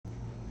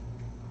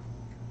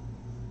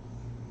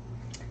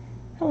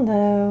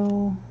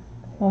Hello,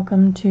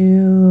 welcome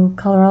to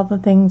Color All the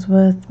Things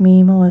with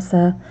me,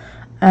 Melissa.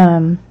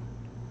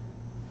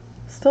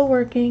 Still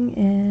working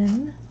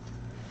in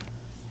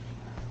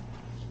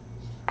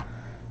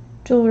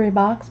Jewelry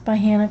Box by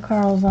Hanna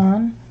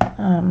Karlzon.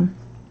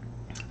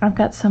 I've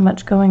got so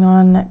much going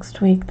on next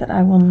week that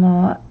I will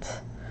not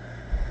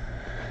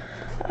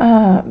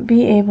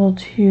be able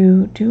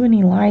to do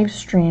any live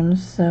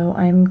streams, so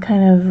I'm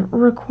kind of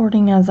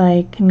recording as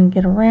I can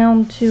get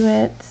around to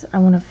it. I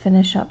want to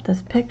finish up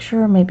this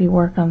picture, maybe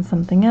work on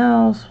something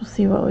else. We'll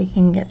see what we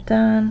can get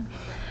done.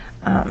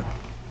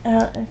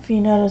 If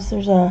you notice,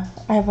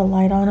 I have a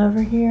light on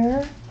over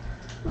here.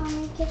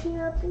 Mommy, can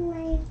you open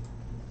my...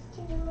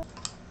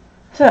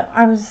 So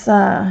I was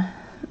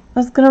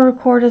gonna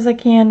record as I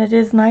can. It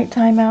is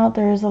nighttime out.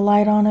 There is a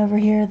light on over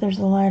here. There's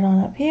a light on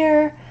up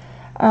here.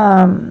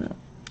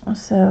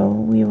 So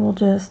we will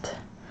just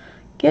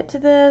get to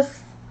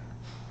this.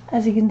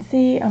 As you can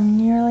see, I'm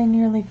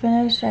nearly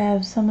finished. I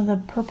have some of the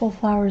purple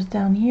flowers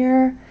down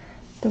here,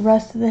 the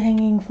rest of the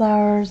hanging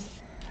flowers.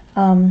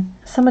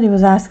 Somebody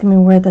was asking me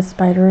where the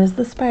spider is.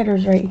 The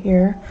spider's right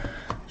here.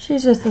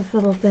 She's just this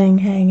little thing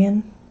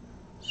hanging.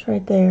 It's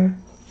right there.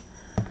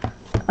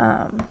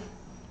 So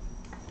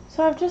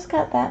I've just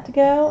got that to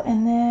go,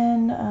 and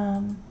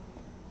then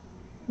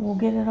we'll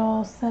get it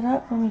all set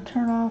up. Let me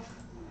turn off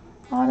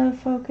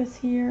autofocus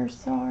here.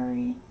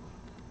 Sorry.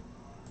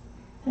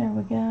 There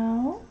we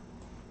go.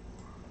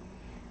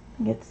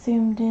 Get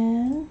zoomed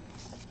in.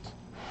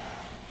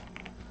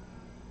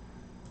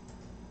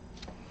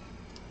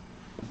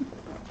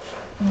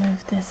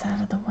 Move this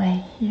out of the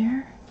way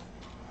here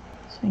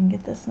so we can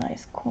get this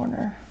nice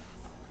corner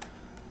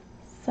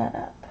set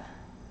up.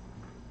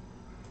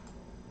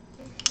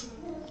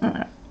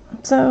 Alright,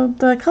 so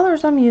the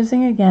colors I'm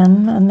using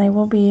again, and they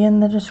will be in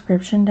the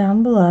description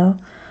down below,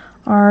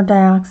 are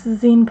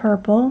Dioxazine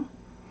Purple,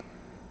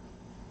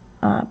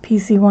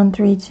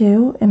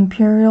 PC132,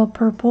 Imperial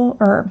Purple,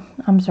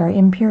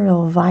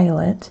 Imperial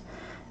Violet,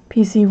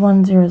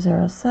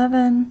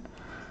 PC1007,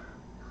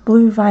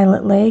 Blue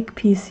Violet Lake,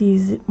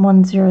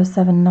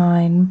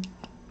 PC1079,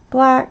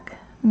 Black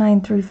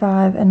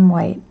 935, and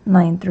White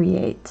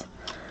 938.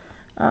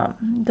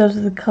 Those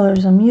are the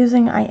colors I'm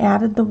using. I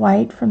added the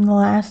white from the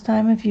last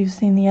time. If you've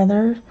seen the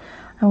others,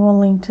 I will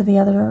link to the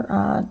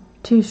other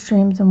 2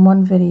 streams in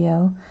one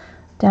video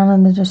down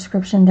in the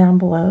description down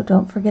below.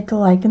 Don't forget to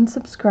like and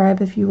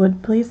subscribe if you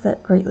would please.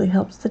 That greatly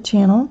helps the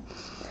channel.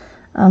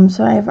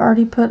 So I've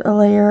already put a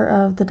layer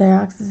of the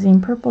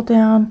Dioxazine Purple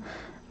down.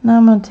 Now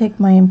I'm going to take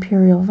my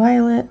Imperial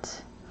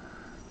Violet.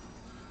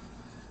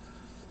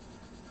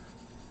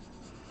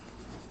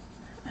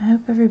 I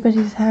hope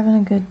everybody's having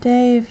a good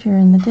day. If you're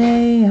in the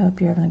day, I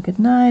hope you're having a good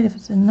night if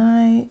it's a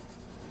night.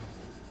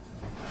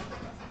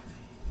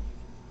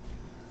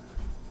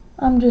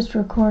 I'm just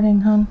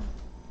recording, hon.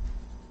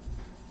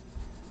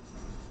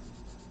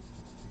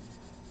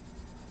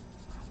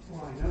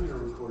 Well, I know you're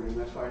recording.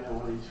 That's why I don't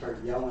want you to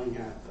start yelling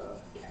at the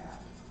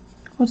cat.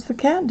 What's the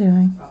cat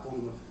doing? Up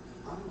on the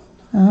island.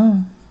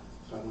 Oh.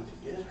 So I went to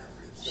get her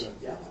instead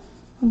of yelling.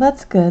 Well,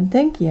 that's good.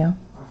 Thank you.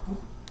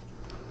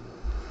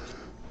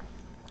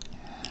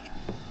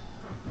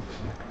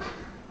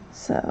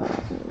 So,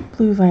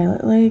 Blue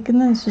Violet Lake,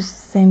 and then it's just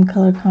the same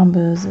color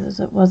combos as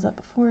it was up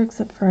before,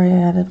 except for I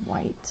added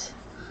white.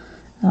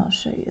 And I'll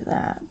show you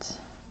that.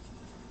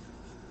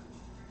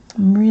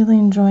 I'm really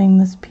enjoying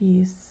this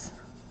piece.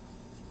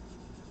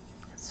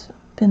 It's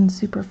been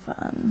super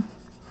fun.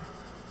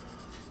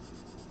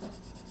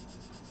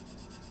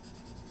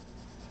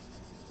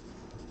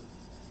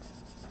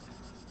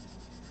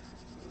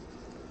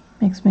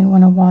 Makes me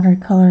want to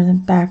watercolor the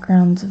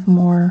backgrounds of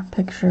more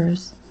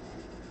pictures.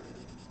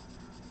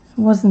 It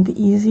wasn't the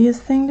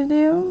easiest thing to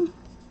do,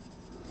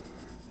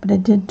 but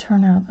it did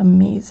turn out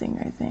amazing,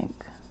 I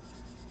think.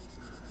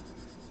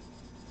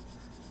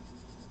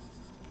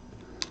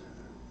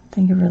 I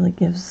think it really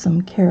gives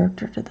some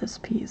character to this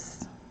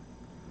piece.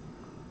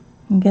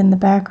 Again, the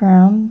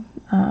background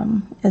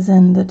is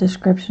in the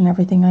description,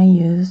 everything I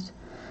used.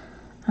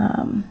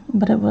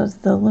 But it was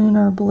the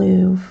Lunar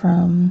Blue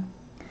from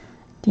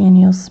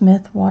Daniel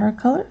Smith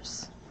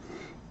Watercolors.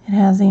 It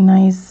has a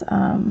nice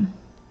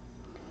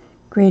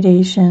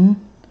gradation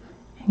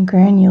and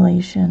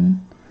granulation,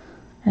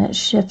 and it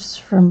shifts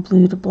from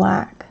blue to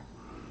black.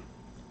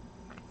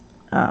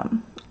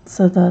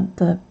 So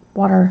the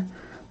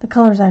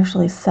colors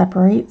actually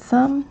separate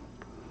some,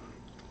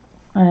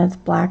 and it's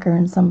blacker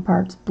in some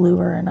parts,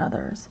 bluer in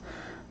others.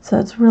 So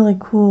it's really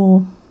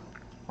cool,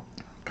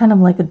 kind of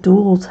like a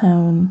dual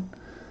tone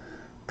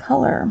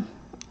color.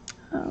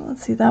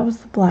 Let's see, that was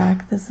the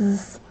black. This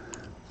is,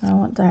 I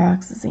want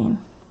Dioxazine.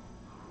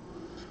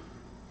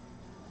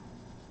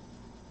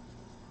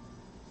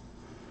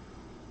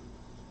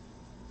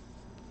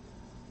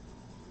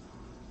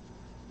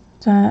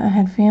 So I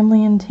had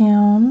family in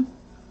town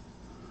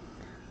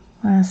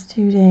last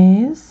 2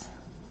 days,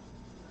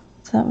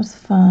 so that was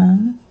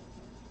fun.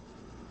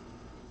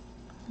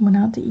 Went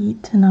out to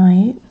eat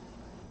tonight.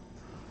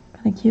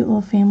 Got a cute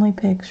little family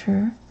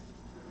picture.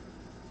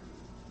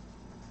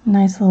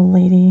 Nice little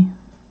lady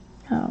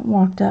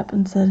walked up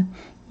and said,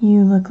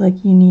 "You look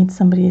like you need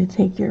somebody to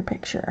take your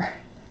picture."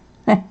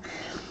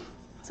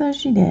 So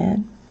she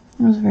did.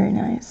 It was very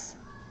nice.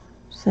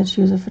 She said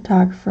she was a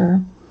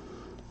photographer.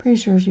 Pretty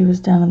sure she was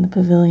down in the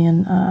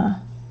pavilion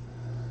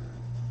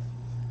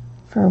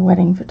for a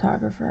wedding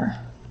photographer.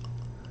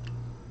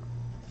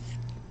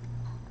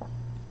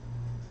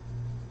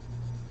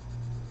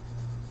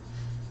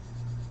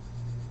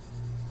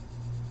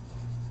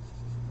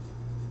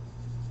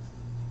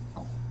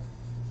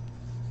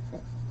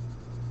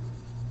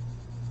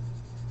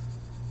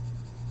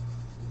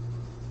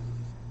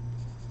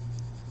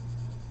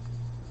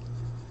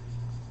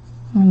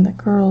 And the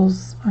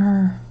girls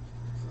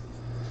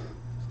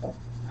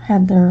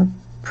had their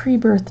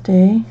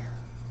pre-birthday.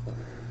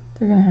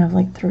 They're gonna have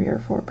like 3 or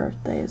 4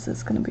 birthdays.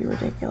 It's gonna be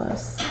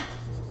ridiculous.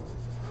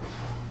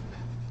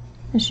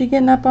 Is she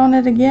getting up on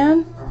it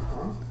again?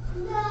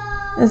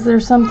 Uh-huh. Is there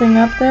something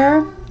up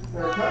there?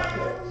 They're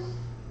cupcakes.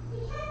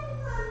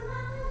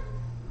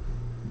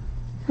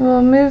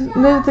 Well, move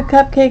the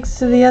cupcakes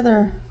to the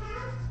other.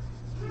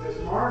 Miss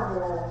Marvel.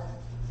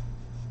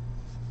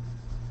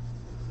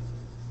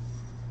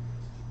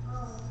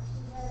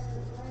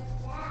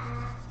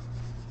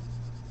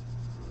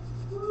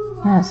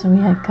 Yeah, so we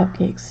had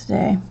cupcakes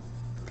today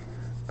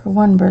for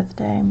one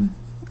birthday, and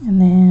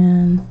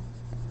then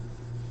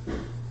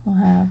we'll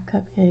have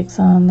cupcakes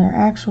on their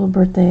actual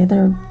birthday.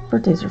 Their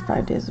birthdays are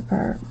 5 days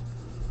apart.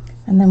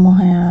 And then we'll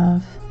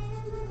have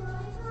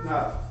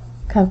No.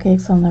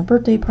 cupcakes on their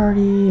birthday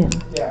party,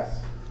 and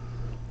Yes.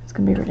 it's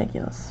gonna be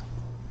ridiculous.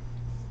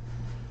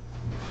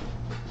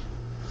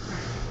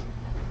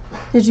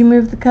 Did you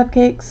move the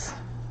cupcakes?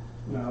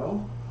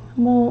 No.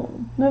 Well,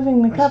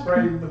 moving the I cup.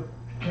 sprayed the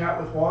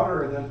cat with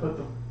water and then put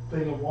the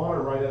thing of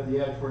water right at the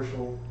edge where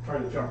she'll try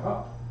to jump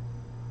up.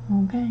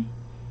 Okay.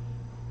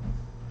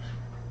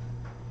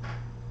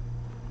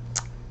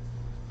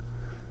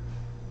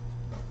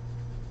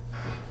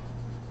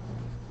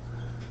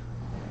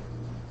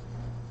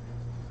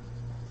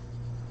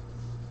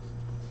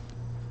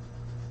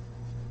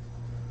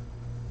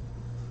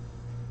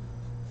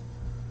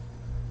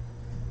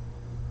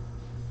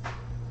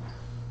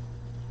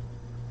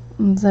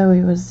 And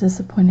Zoe was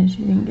disappointed she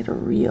didn't get a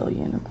real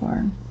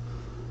unicorn.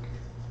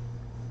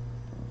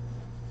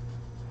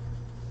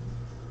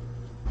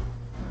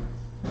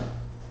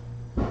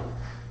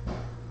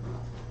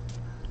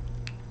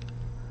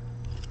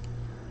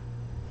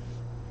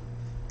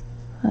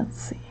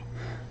 Let's see.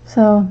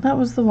 So that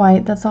was the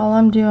white. That's all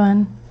I'm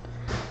doing.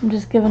 I'm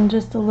just giving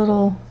just a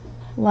little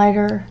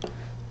lighter.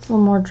 It's a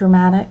little more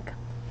dramatic.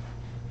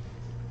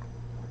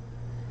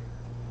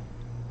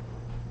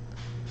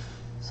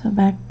 So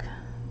back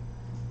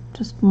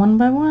just one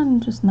by one,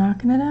 just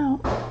knocking it out.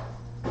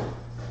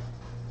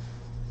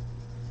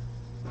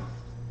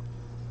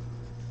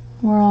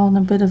 We're all in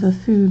a bit of a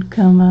food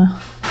coma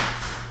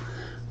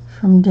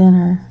from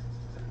dinner.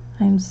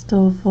 I'm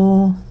still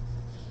full.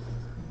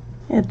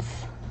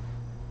 It's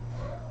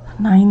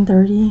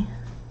 9:30.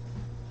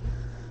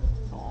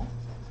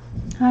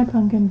 Hi,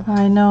 pumpkin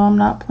pie. No, I'm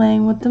not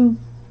playing with the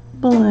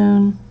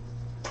balloon.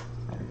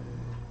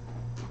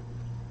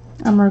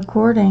 I'm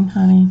recording,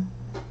 honey.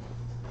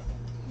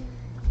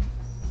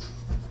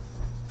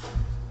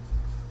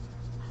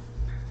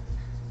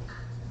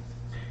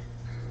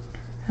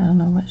 I don't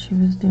know what she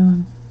was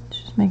doing.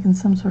 She's making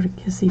some sort of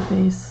kissy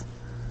face.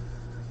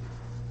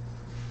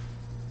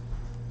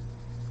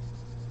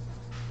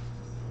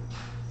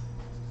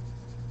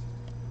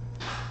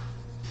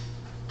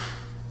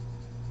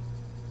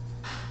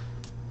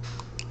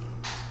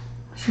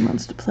 She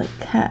wants to play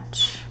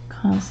catch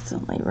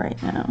constantly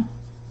right now.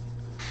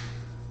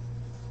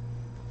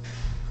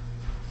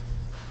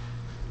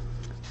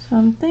 So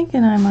I'm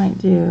thinking I might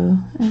do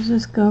is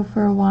just go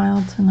for a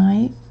while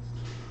tonight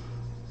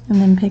and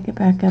then pick it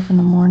back up in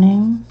the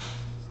morning.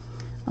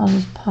 I'll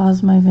just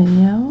pause my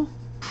video.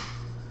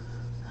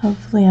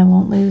 Hopefully I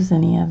won't lose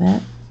any of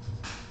it.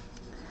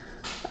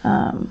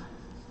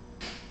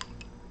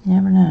 You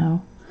never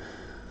know.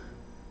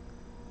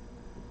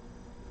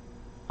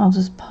 I'll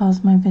just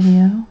pause my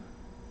video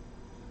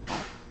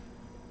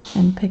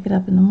and pick it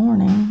up in the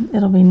morning.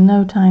 It'll be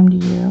no time to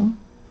you.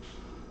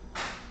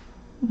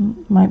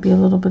 Might be a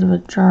little bit of a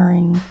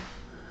jarring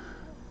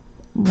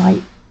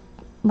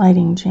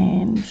lighting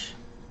change.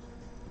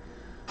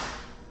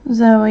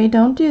 Zoe,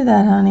 don't do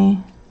that,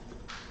 honey.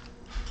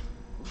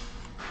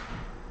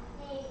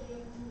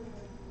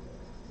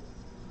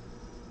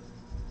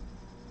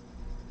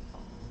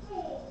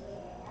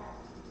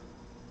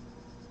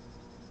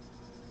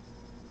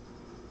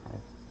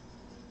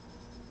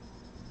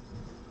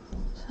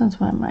 So that's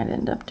what I might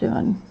end up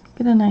doing.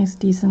 Get a nice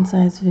decent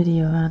sized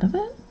video out of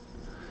it.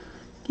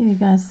 Give you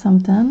guys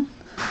something.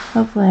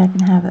 Hopefully I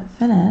can have it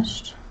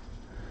finished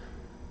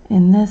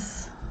in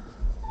this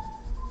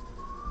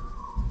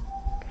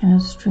kind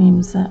of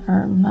stream set,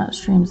 or not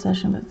stream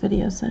session, but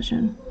video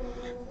session.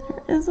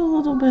 There is a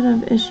little bit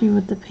of issue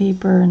with the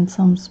paper in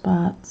some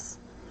spots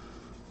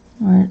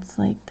where it's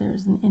like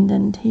there's an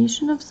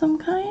indentation of some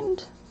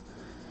kind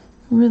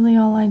really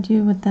all I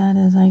do with that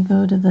is I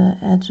go to the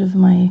edge of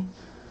my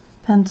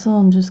pencil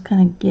and just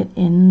kind of get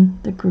in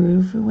the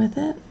groove with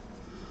it,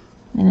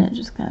 and it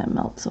just kind of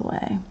melts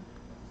away,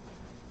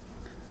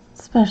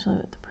 especially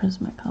with the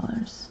Prisma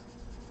colors.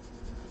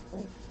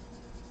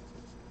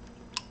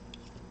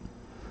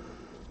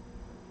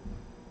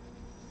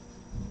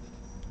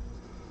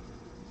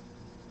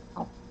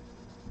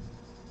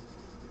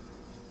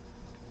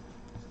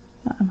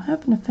 I'm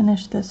hoping to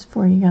finish this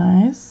for you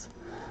guys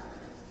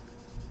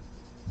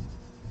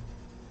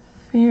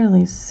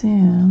fairly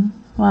soon.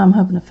 Well, I'm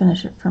hoping to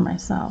finish it for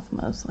myself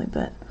mostly,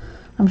 but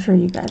I'm sure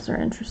you guys are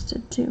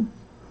interested too.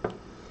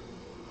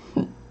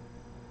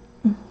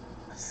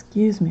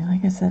 Excuse me,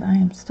 like I said, I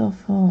am still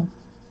full.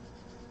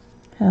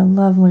 Had a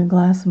lovely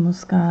glass of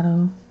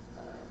Moscato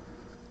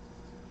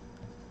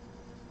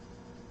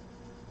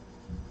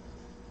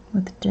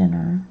with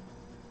dinner.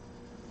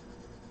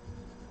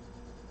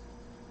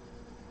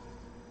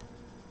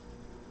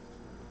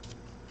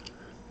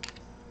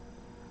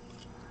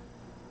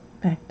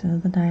 Back to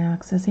the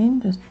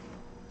Dioxazine, just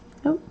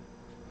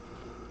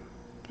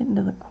getting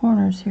to the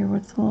corners here where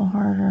it's a little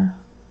harder,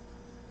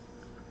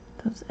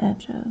 those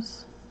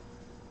edges.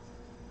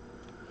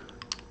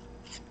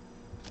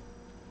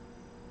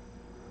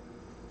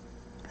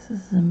 This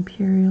is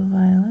Imperial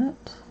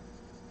Violet.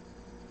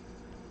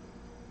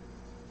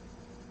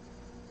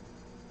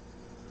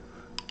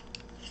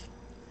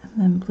 And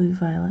then Blue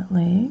Violet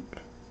Lake.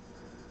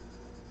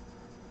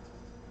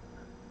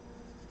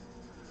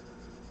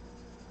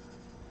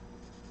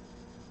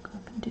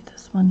 Do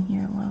this one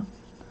here, well,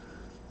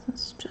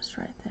 it's just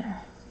right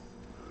there.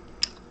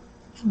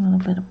 A little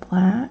bit of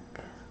black,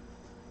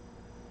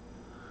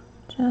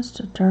 just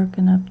to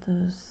darken up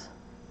those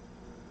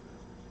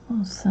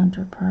little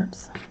center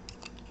parts.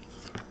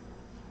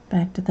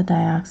 Back to the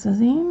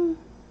Dioxazine.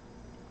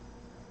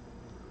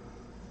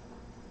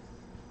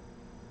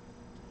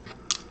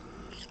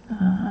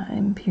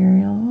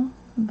 Imperial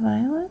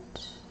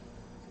Violet.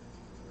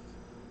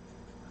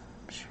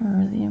 I'm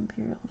sure the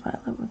Imperial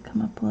Violet would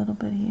come up a little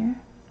bit here.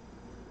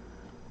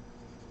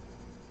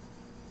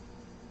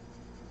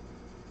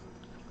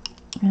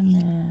 And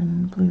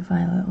then Blue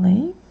Violet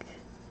Lake.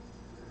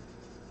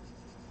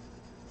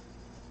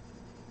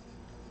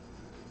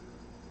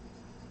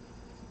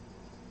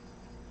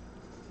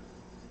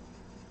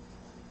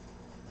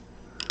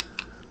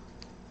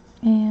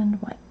 And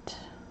white.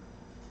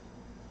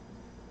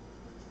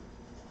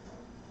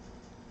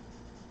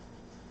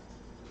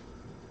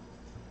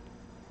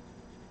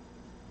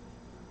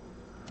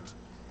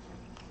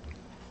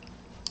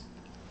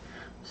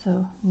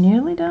 So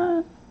nearly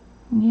done,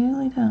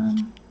 nearly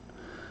done.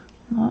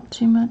 Not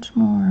too much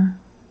more.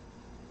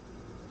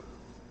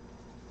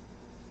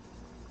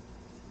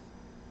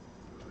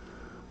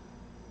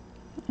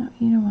 Oh,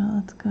 you know what,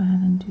 let's go ahead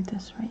and do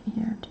this right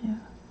here too.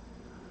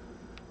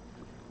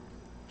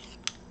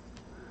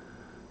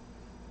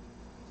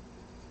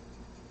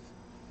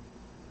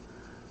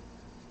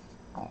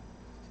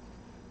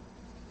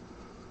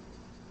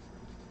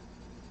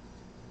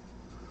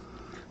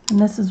 And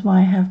this is why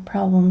I have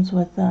problems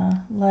with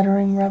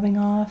lettering rubbing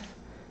off.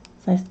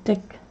 So I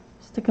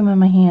stick them in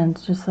my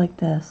hands just like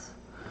this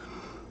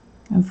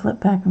and flip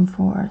back and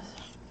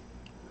forth.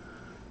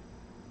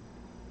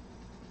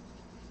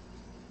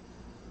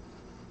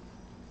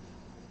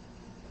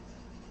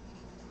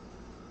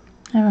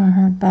 I haven't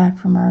heard back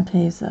from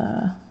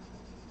Arteza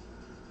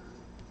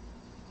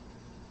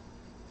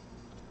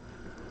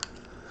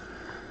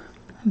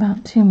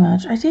about too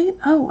much. I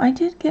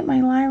did get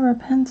my Lyra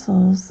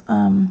pencils,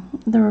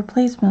 the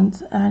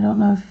replacements. I don't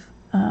know if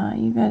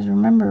you guys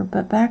remember,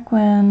 but back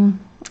when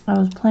I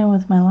was playing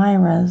with my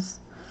Lyras,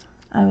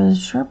 I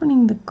was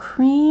sharpening the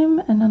cream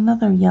and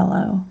another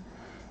yellow,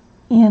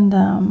 and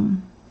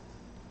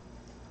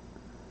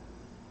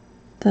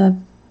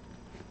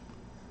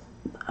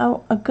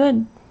a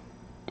good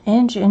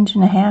inch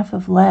and a half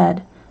of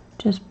lead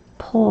just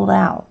pulled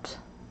out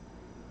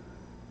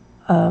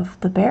of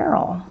the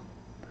barrel.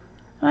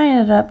 I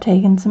ended up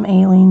taking some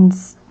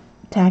Aleene's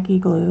tacky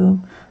glue,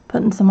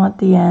 putting some at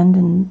the end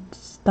and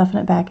stuffing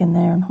it back in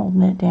there and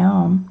holding it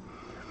down.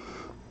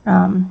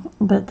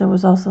 But there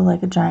was also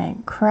like a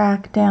giant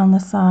crack down the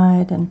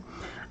side, and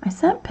I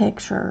sent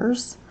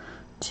pictures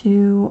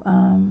to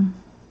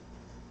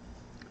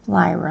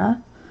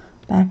Lyra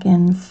back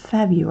in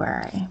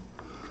February,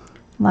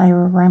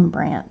 Lyra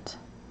Rembrandt,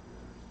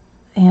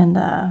 and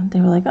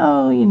they were like,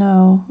 oh, you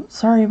know,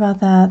 sorry about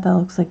that, that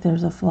looks like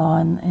there's a flaw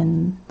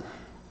in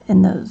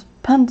those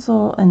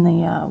pencil, in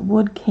the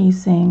wood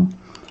casing.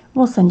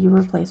 We'll send you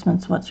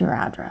replacements. What's your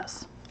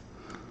address?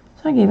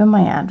 So I gave him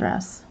my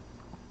address.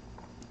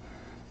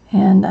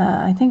 And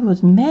I think it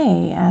was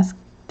May asked,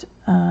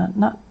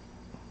 not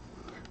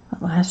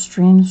last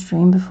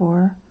stream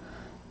before,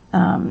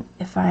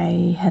 if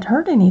I had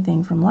heard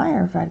anything from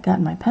Lyra, if I'd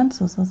gotten my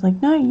pencils. I was like,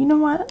 no, you know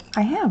what?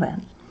 I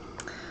haven't.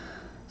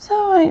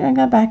 So I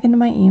got back into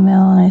my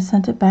email and I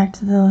sent it back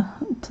to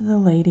the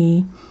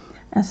lady.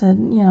 I said,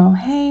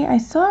 hey, I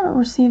still haven't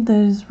received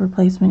those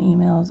replacement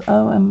emails.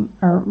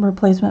 Or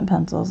replacement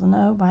pencils. And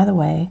oh, by the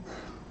way,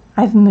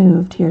 I've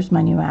moved. Here's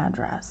my new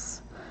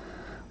address.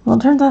 Well,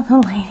 it turns out the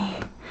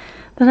lady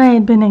that I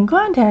had been in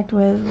contact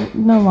with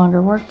no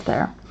longer worked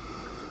there.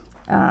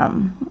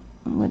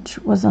 Which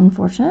was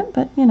unfortunate,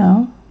 but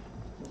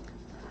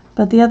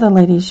But the other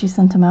lady, she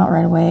sent them out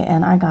right away,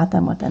 and I got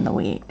them within the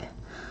week.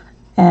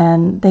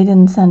 And they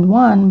didn't send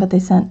one, but they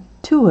sent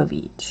 2 of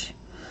each.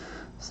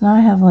 So now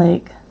I have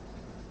like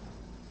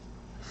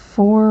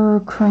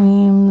 4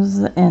 creams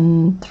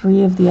and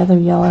 3 of the other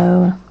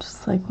yellow. I'm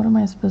just like, what am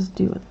I supposed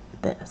to do with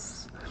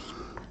this?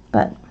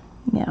 But,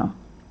 at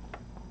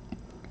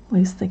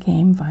least they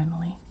came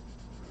finally.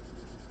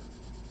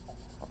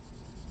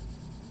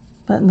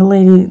 But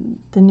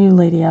the new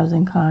lady I was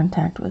in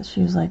contact with,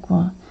 she was like,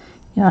 well,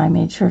 I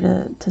made sure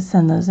to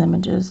send those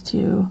images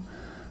to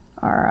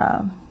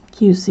our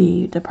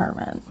QC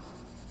department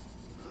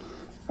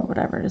or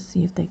whatever to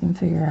see if they can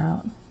figure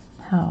out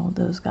how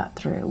those got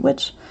through.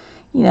 Which,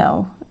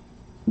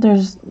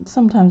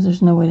 sometimes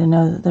there's no way to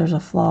know that there's a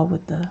flaw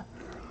with the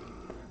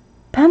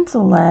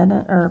pencil lead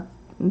or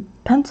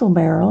pencil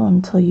barrel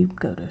until you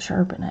go to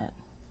sharpen it.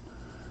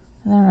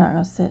 And they're not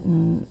going to sit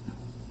and...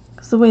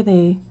 Because the way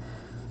they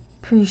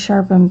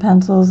pre-sharpen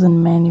pencils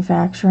in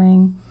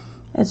manufacturing,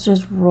 it's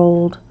just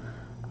rolled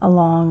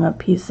along a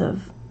piece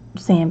of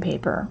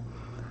sandpaper.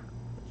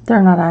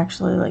 They're not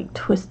actually like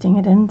twisting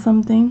it in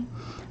something,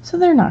 so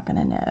they're not going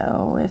to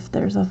know if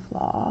there's a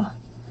flaw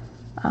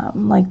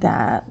like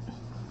that.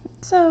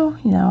 So,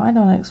 I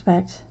don't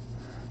expect...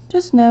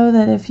 Just know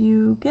that if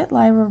you get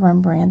Lyra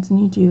Rembrandts and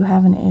you do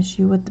have an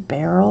issue with the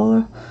barrel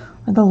or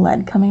the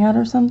lead coming out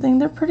or something,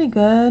 they're pretty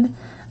good.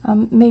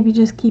 Maybe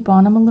just keep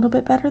on them a little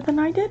bit better than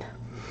I did.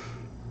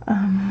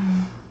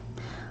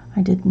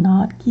 I did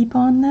not keep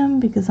on them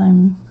because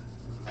I'm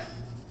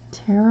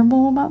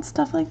terrible about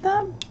stuff like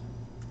that.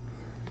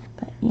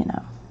 But,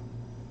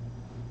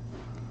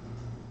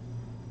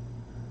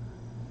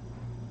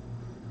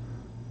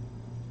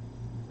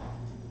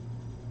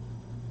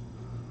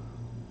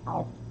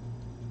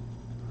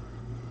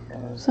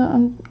 So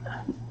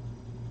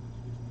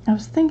I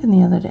was thinking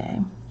the other day,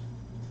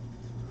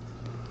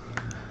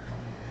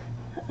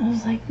 I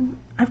was like,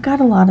 I've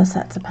got a lot of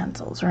sets of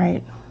pencils,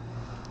 right?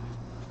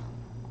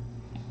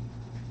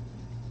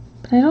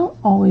 But I don't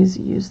always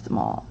use them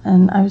all.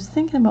 And I was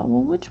thinking about,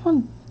 well, which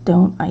one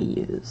don't I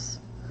use?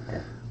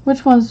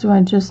 Which ones do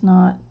I just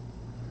not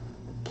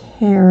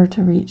care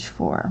to reach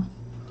for?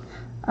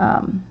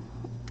 And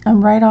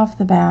right off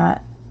the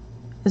bat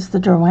is the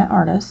Derwent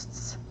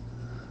Artists.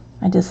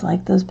 I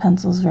dislike those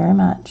pencils very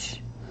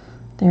much.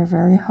 They're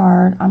very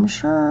hard. I'm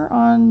sure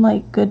on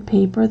like good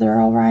paper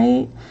they're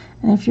alright.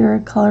 And if you're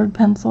a colored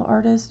pencil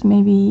artist,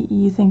 maybe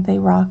you think they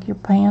rock your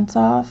pants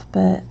off,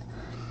 but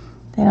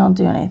they don't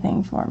do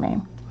anything for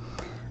me.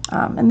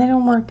 And they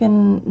don't work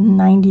in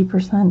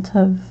 90%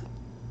 of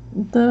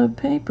the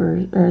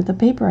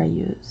paper I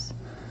use,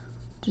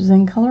 which is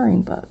in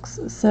coloring books.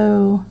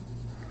 So,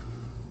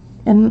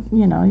 and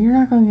you're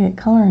not going to get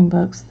coloring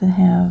books that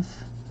have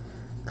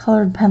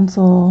colored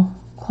pencil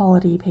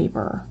quality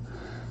paper.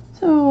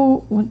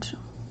 So, which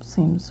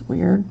seems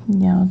weird.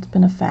 It's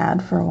been a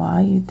fad for a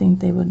while. You'd think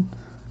they would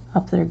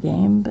up their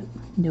game, but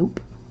nope.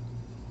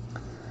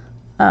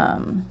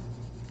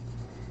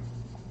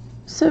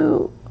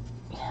 So,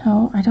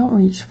 I don't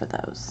reach for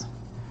those.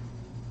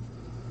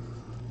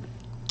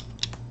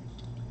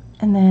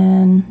 And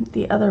then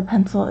the other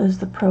pencil is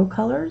the Pro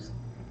Colors.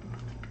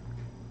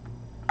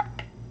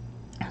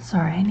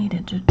 Sorry, I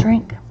needed to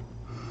drink.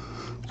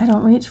 I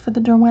don't reach for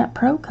the Derwent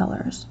Pro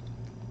Colors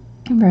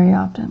very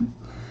often.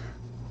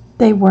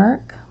 They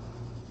work.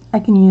 I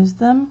can use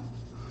them.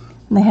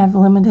 And they have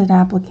limited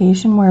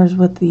application, whereas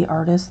with the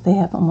artists, they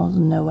have almost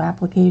no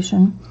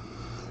application.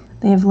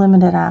 They have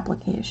limited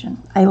application.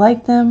 I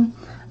like them.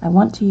 I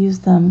want to use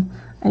them.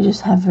 I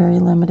just have very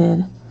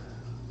limited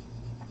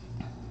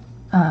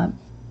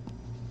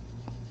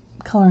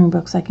coloring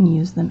books I can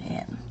use them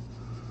in.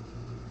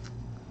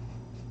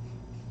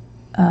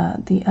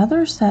 The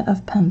other set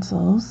of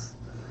pencils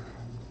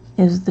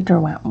is the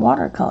Derwent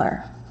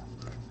Watercolor.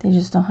 They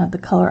just don't have the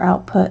color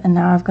output, and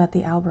now I've got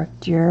the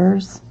Albrecht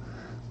Dürers.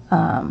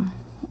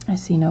 I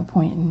see no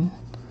point in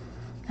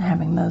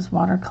having those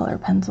watercolor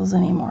pencils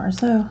anymore,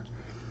 so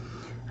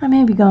I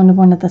may be going to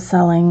one of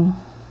the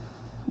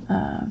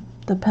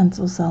the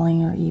pencil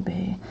selling or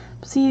eBay.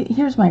 See,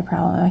 here's my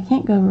problem. I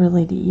can't go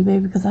really to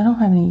eBay because I don't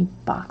have any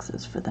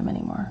boxes for them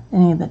anymore,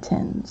 any of the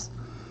tins.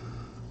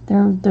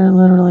 They're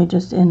literally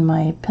just in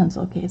my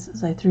pencil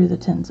cases. I threw the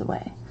tins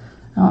away.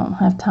 I don't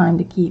have time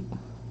to keep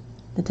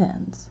the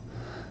tins.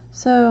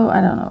 So, I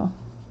don't know.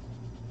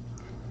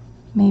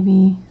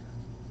 Maybe,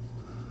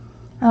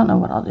 I don't know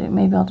what I'll do.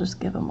 Maybe I'll just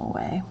give them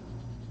away.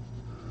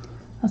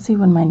 I'll see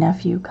when my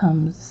nephew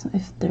comes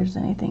if there's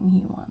anything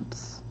he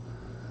wants.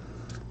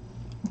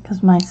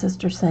 Because my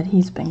sister said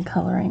he's been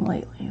coloring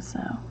lately, so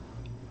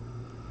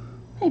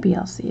maybe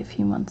I'll see if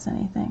he wants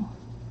anything.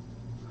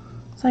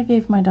 So I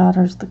gave my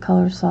daughters the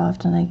Color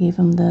Soft, and I gave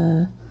them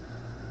the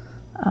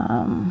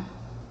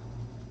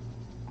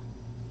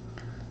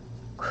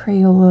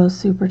Crayola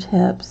Super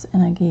Tips,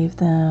 and I gave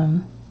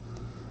them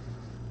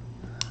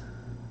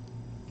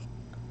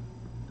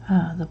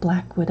the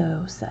Black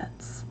Widow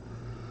sets.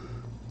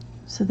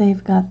 So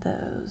they've got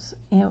those.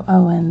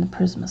 Oh, and the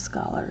Prisma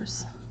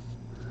Scholars.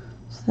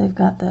 So they've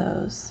got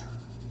those.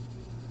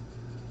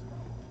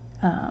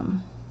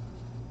 And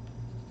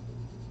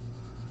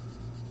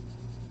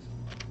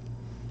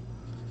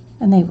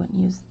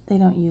they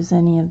don't use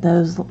any of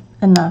those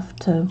enough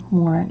to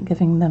warrant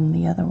giving them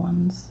the other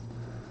ones.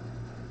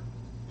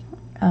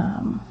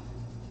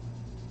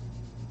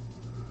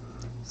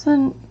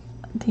 So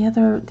the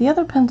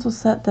other pencil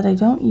set that I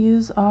don't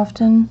use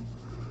often,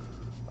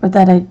 or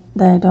that I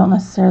don't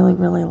necessarily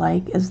really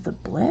like, is the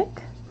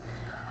Blick.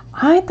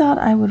 I thought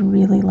I would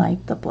really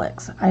like the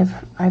Blicks.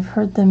 I've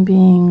heard them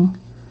being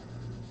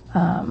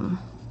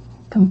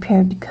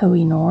compared to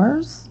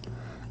Koh-i-Noors.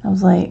 I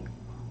was like,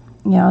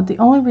 yeah, the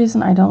only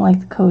reason I don't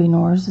like the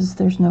Koh-i-Noors is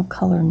there's no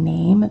color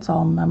name, it's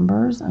all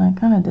numbers, and I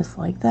kind of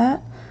dislike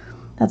that.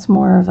 That's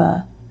more of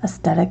a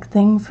aesthetic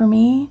thing for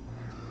me.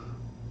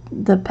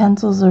 The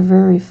pencils are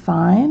very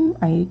fine.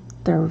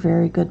 They're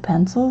very good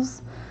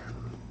pencils,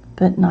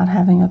 but not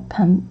having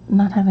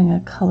a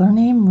color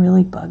name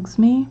really bugs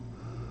me.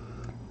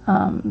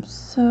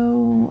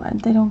 So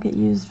they don't get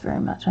used very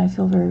much. I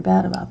feel very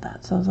bad about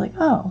that. So I was like,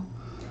 oh,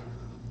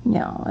 you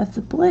know, if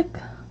the Blick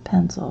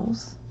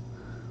pencils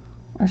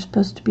are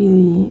supposed to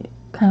be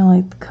kind of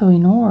like the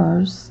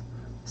Koh-i-Noors,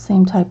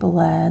 same type of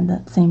lead,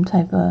 that same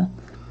type of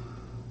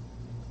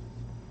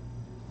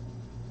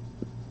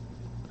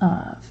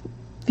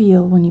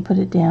feel when you put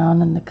it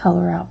down, and the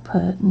color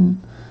output,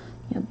 and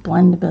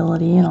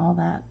blendability, and all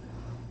that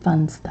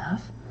fun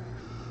stuff.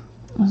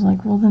 I was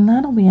like, well, then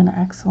that'll be an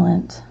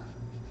excellent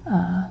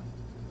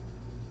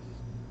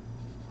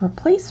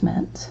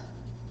replacement.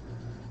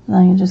 And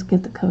then I can just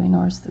get the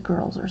Koh-i-Noors to the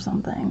girls or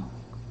something.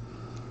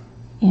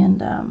 And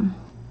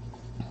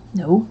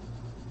no,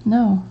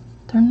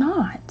 they're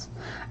not.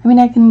 I mean,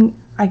 I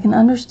can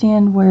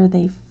understand where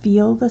they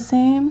feel the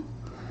same,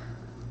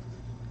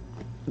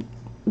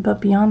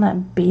 but beyond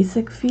that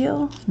basic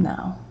feel,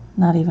 no,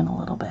 not even a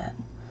little bit.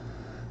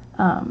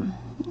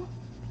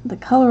 The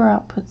color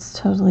output's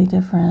totally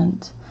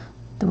different.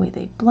 The way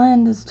they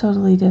blend is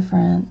totally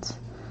different.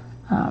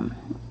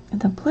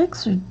 The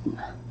Blicks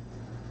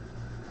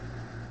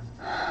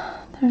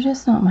they're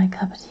just not my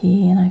cup of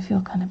tea, and I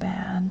feel kind of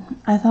bad.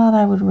 I thought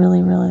I would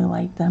really, really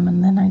like them,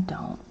 and then I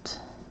don't.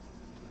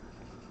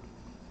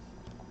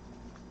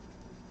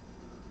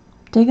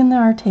 Digging the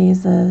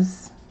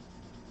Artezas.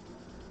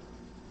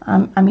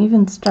 I'm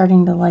even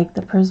starting to like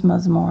the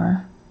Prismas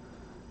more.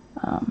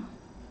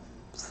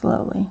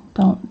 Slowly.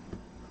 Don't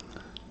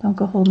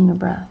go holding your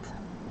breath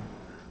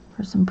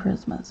for some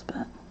Prismas,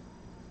 but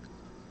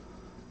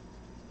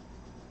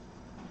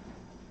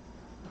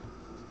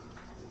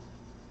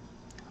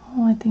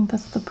oh, I think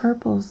that's the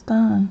purple's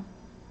done.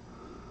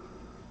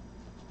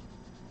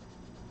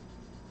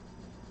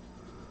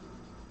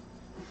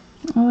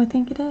 Oh, I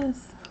think it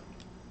is.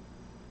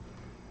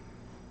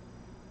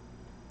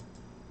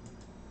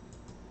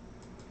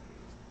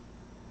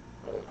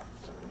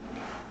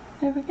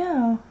 There we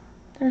go.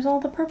 There's all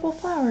the purple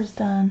flowers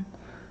done.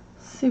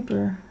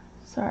 Super.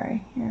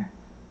 Sorry. Here.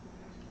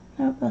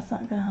 Nope, that's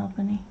not going to help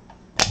any.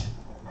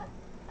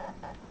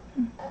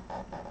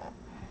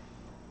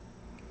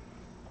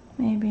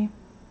 Maybe.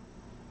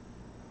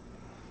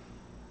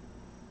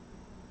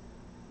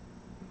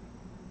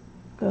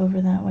 Go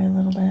over that way a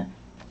little bit.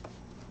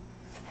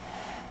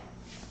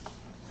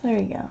 So there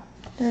you go.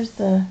 There's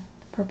the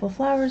purple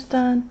flowers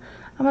done.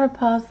 I'm going to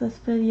pause this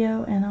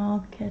video and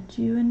I'll catch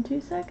you in 2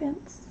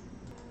 seconds.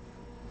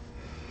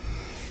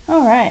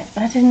 Alright,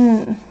 I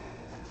didn't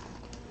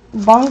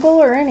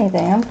bungle or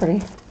anything. I'm pretty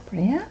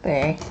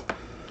happy.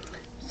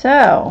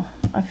 So,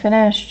 I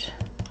finished.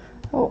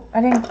 Oh,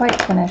 I didn't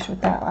quite finish with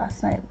that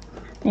last night.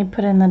 I need to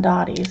put in the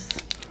dotties.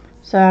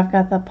 So I've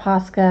got the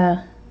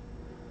Posca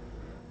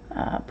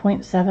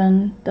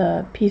 0.7,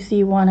 the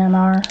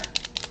PC1MR.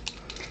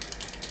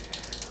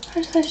 I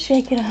just have to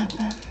shake it up.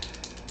 I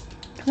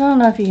don't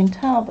know if you can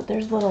tell, but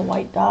there's little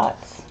white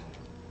dots.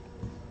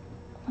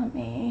 Let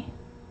me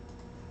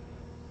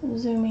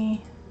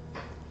zoomy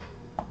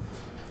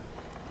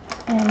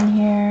in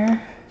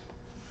here.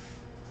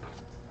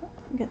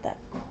 Get that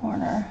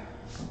corner.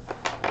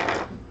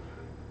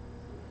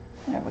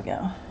 There we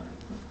go.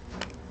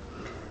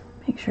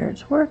 Make sure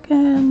it's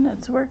working.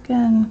 It's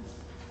working.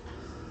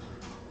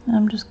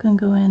 I'm just going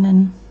to go in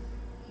and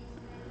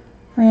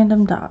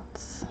random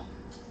dots.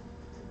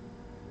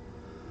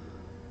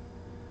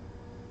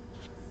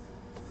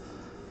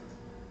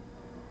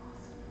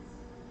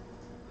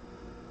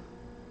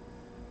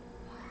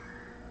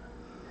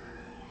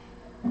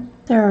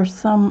 There are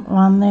some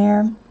on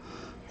there,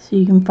 so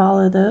you can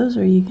follow those,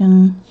 or you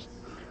can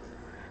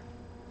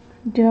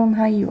do them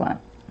how you want.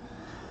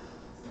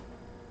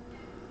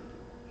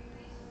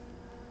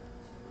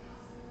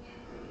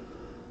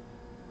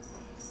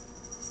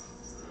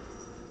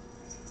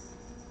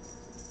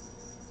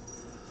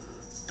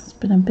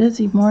 Been a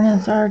busy morning.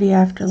 It's already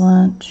after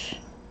lunch.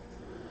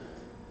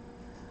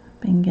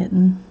 Been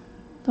getting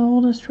the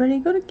oldest ready to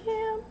go to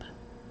camp.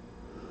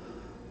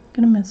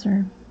 Gonna miss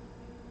her.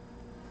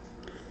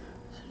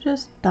 So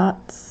just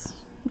dots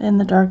in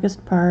the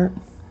darkest part.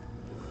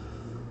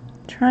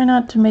 Try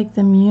not to make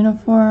them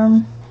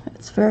uniform.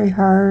 It's very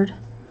hard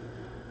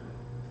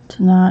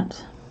to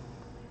not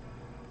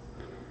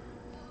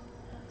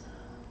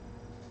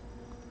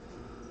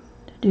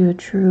do a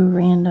true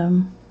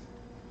random.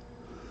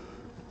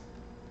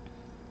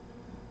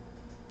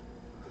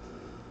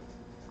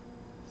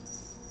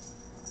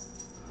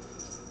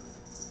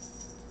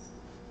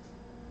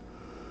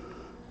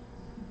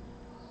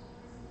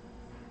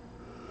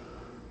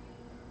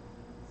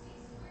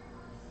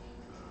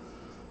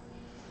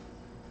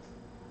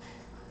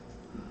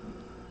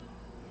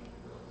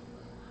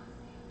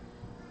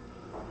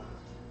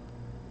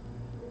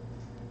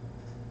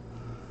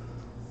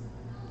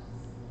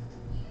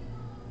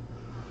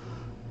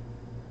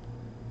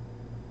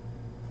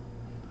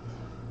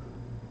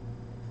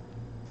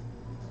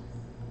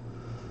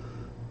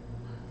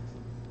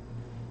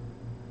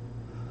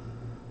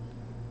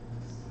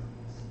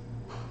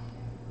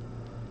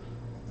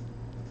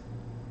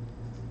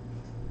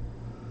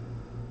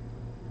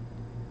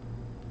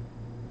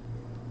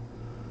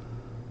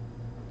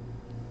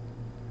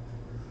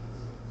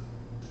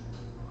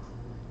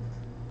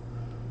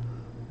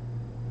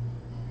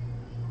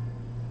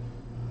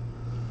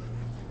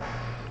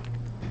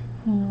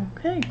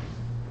 Okay.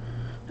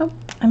 Nope,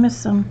 I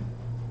missed some.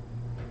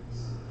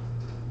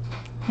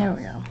 There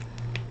we go.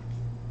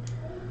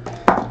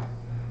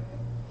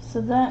 So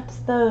that's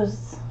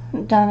those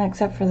done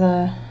except for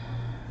the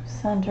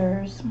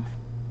centers.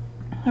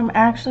 I'm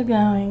actually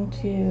going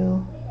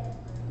to,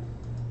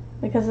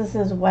 because this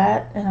is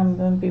wet and I'm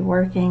going to be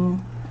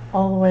working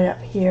all the way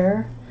up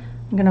here,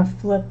 I'm going to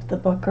flip the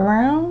book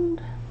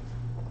around.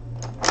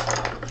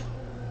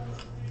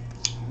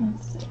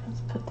 Let's see,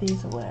 let's put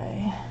these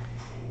away.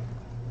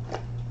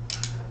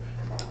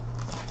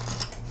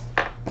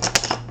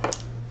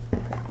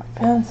 Grab my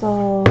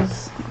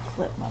pencils,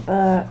 flip my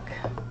book,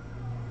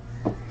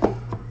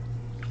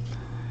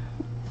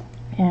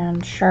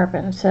 and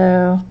sharpen.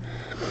 So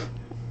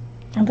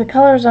the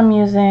colors I'm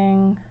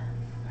using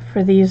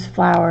for these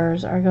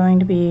flowers are going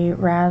to be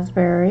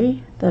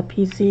raspberry, the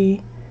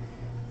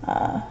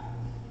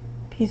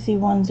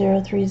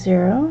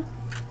PC1030.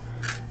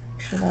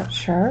 Make sure that's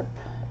sharp.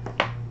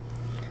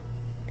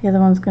 The other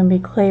one's going to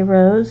be clay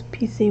rose,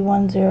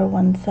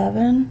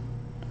 PC1017.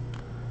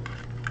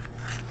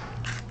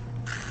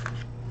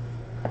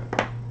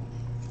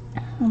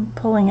 I'm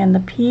pulling in the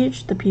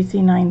peach, the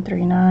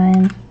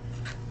PC939.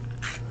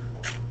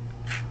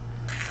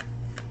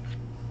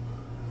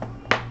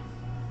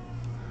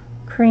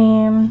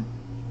 Cream,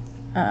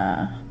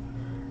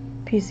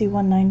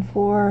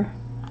 PC194.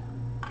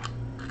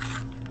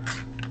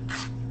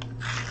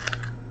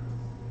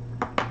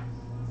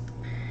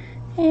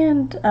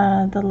 And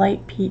the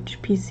light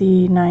peach,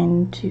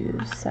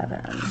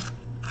 PC927.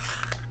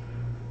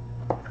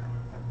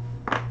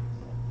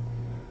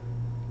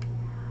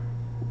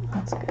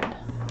 That's good.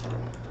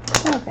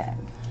 Okay.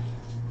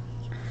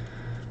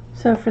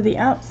 So for the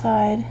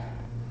outside,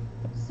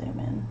 zoom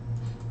in.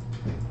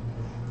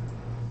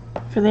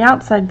 For the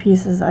outside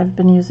pieces, I've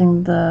been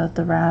using the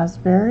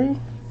raspberry.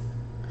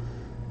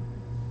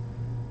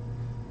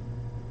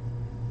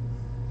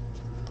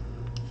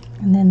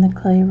 And then the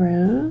clay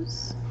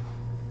rose.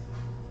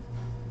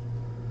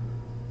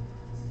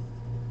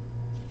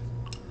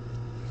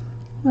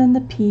 Then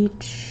the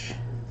peach.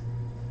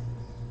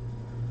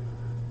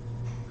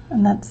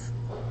 And that's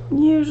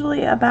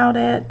usually about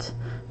it.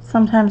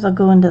 Sometimes I'll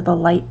go into the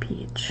light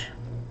peach.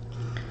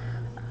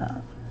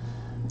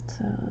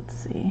 So let's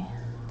see.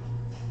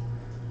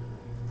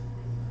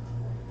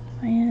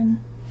 I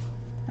am.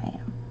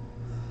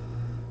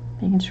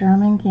 Making sure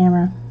I'm in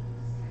camera.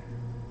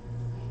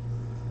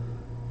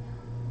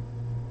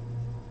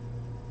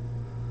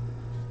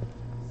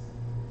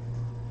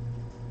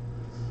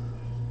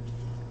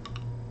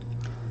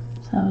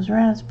 So that was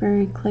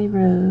raspberry, clay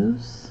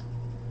rose.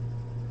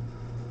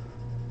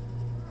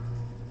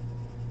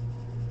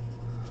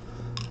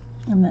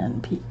 And then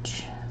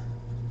peach.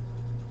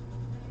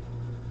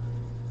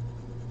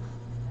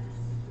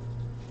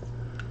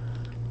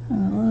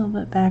 And a little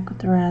bit back with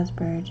the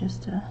raspberry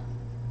just to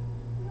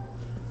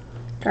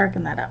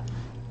darken that up.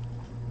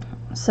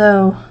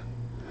 So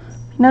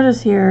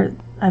notice here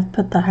I've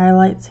put the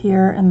highlights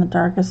here and the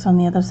darkest on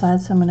the other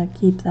side, so I'm going to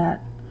keep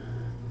that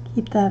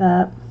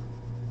up.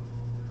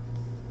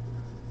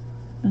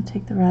 I'm going to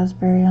take the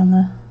raspberry on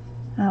the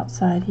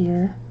outside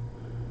here.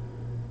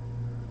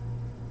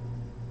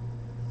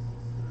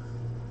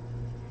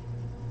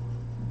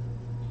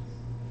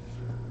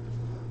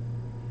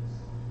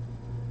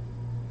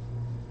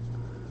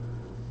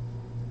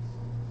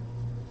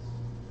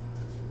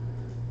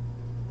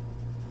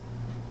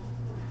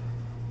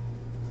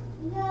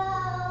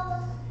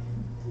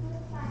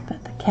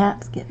 But the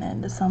cat's getting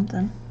into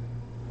something.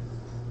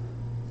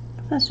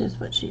 That's just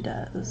what she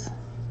does.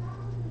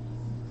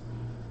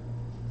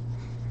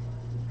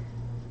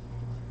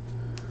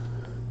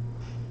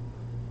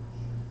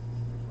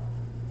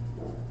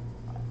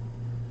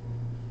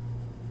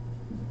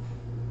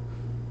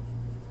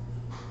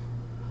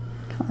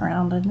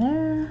 around in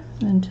there,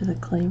 into the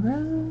clay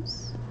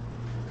rose.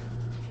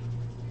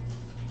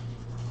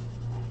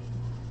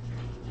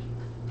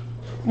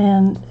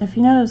 And if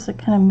you notice, it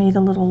kind of made a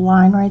little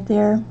line right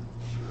there.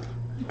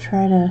 I'll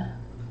try to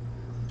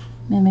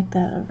mimic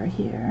that over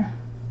here.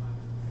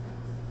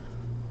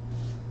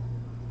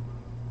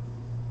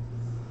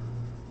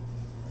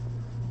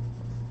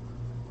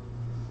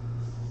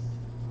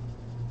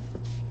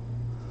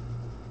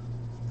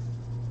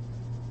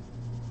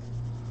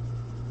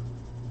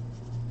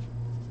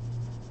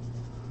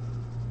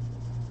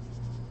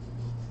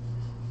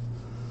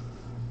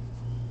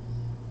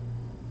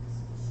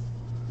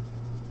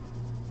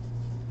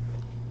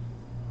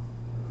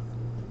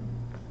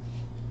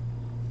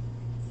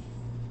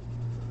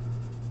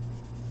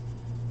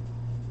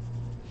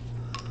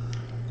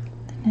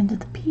 Into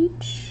the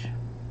peach.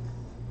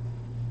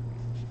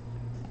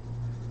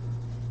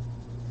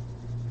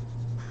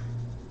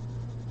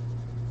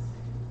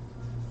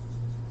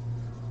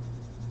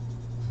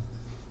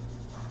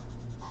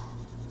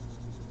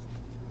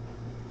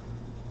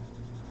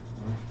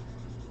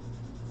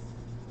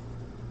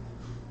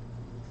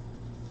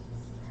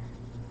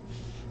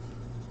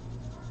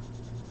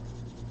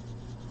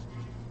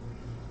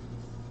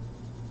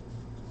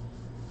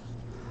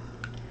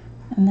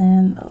 And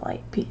then the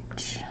light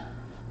peach.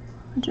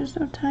 Which is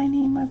so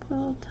tiny, my poor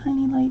little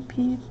tiny light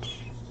peach.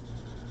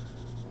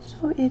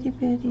 So itty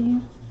bitty.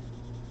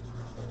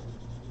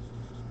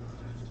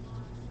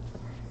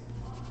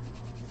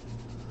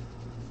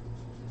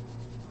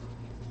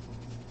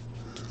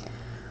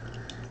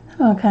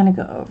 I'll kind of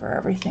go over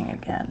everything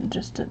again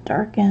just to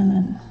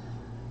darken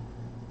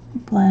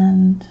and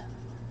blend.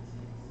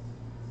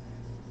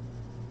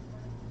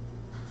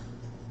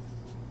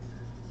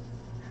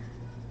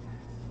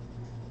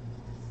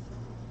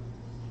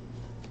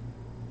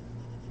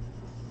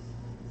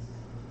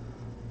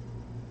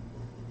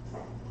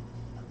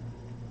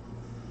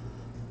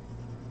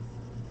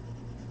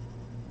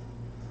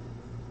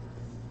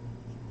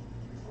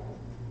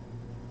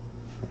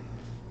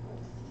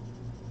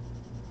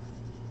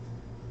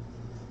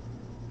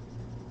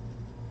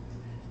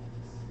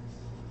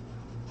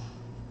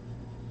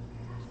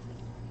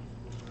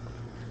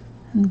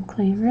 And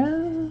clay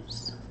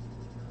rose.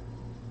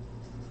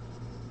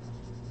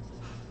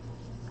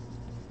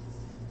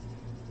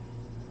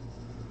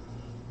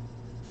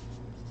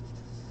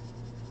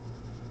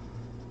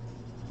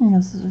 And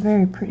this is a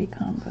very pretty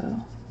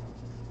combo.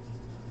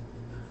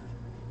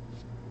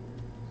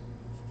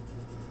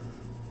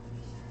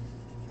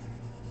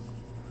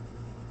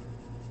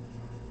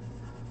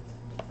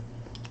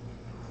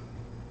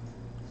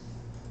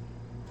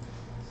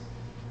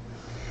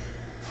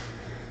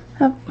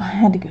 Oh, I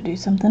had to go do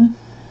something.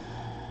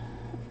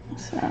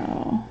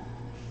 So,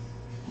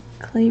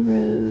 clay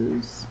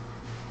rose.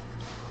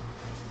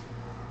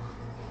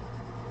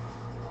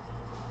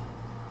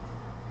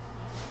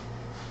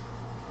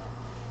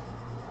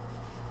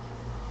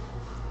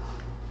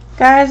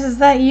 Guys, is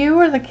that you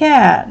or the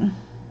cat?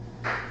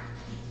 I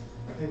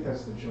think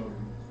that's the children.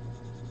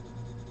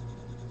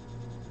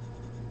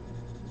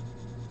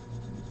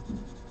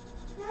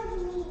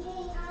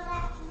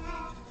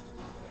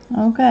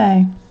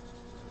 Okay.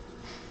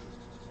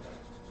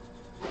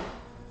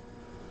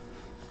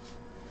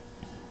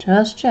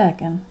 Just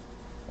checking.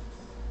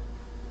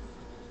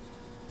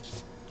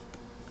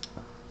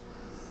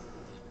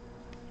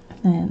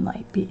 And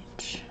light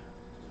peach.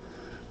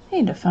 I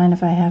need to find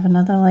if I have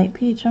another light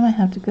peach. I might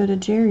have to go to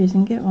Jerry's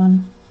and get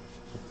one.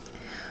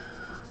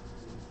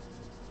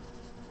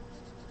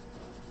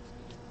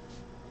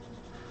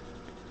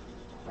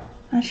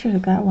 I should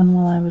have got one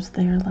while I was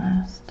there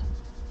last.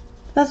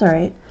 That's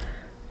alright.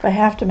 If I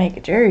have to make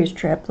a Jerry's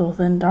trip, well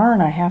then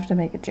darn, I have to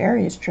make a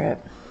Jerry's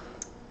trip.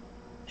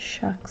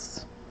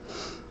 Shucks.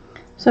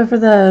 So for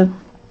the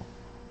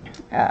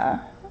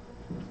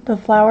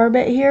flower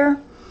bit here,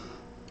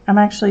 I'm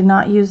actually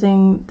not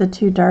using the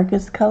two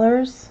darkest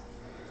colors.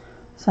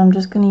 So I'm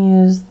just going to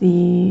use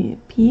the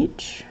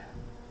peach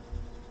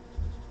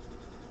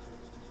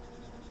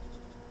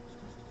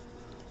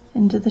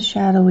into the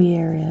shadowy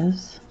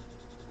areas.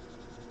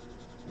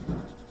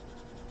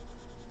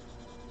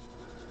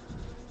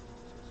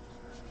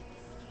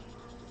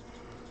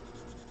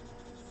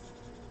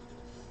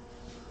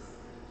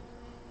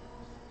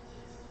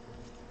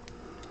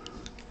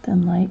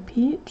 Then light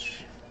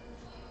peach.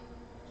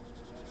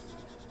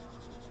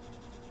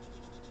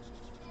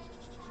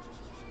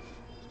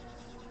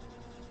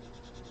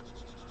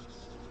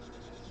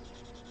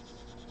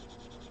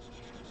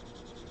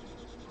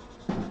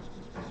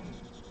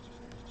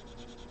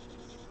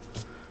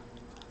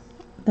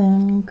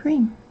 Then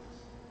cream.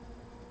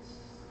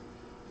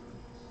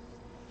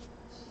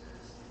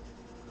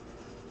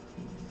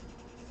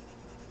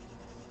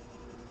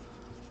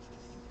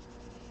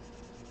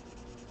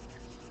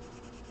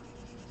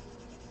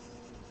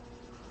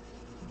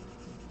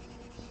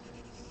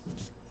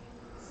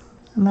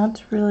 And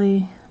that's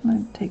really, I'm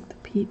going to take the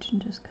peach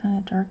and just kind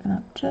of darken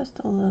up just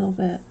a little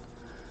bit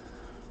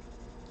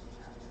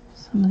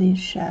some of these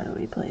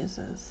shadowy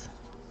places.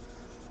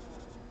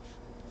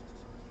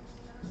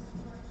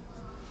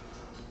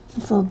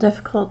 a little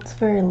difficult. It's a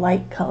very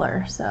light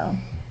color, so.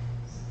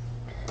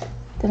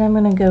 Then I'm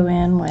going to go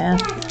in with... Daddy,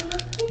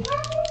 the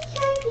cat's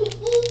trying to eat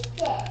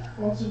this.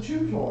 Well, it's a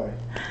chew toy.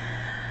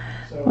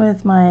 So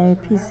with my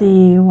what's gonna happen?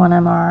 PC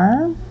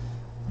 1MR.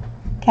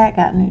 Cat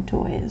got new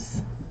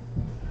toys.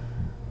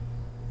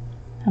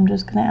 I'm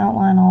just going to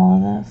outline all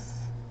of this.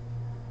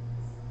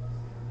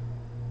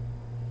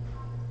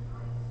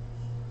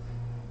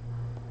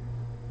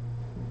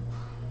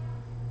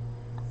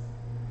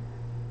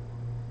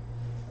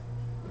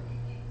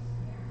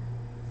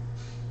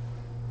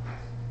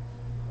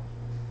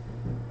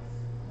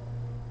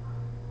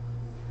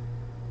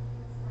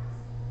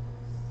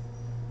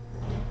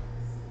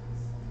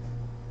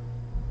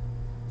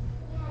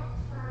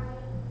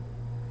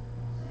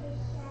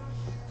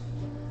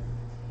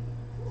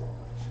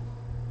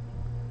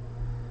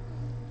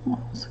 I'm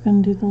also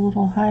going to do the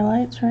little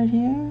highlights right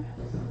here.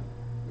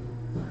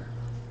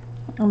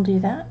 I'll do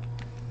that.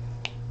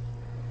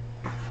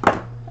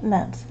 And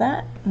that's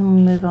that. And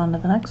we'll move on to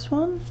the next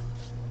one.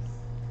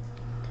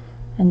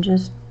 And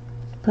just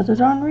put it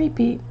on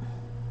repeat.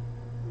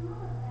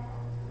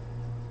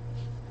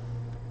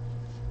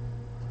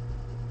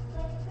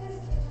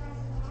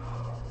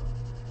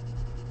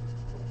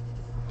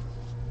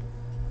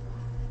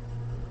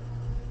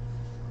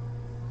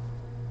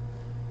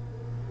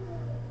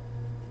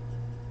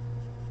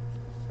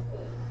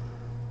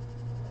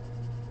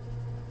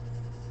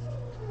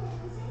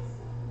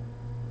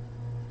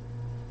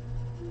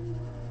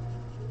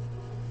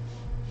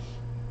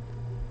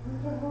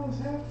 What the hell is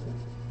happening?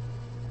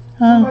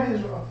 Huh?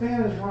 A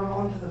fan has run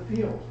onto the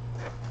field.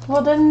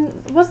 Well,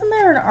 wasn't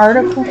there an Two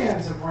article?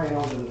 fans have ran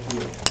onto the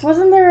field.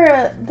 Wasn't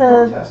there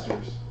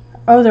Protesters.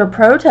 Oh, they're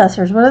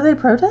protesters. What are they I have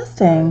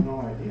protesting?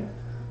 no idea.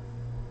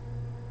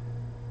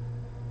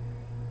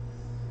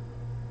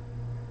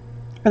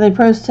 Are they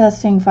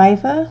protesting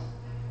FIFA?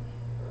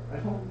 I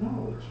don't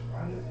know.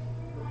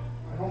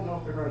 I don't know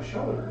if they're going to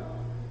show it or not.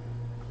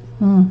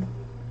 Hmm.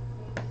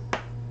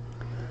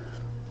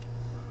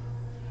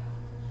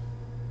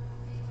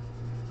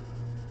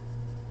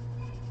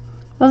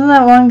 Wasn't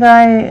that one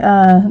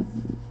guy,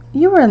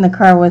 you were in the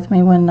car with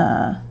me when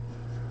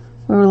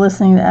we were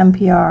listening to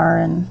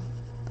NPR and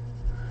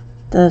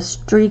the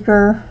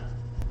streaker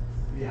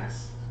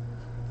Yes.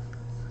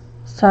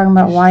 was talking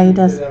about why he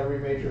does. Did every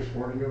major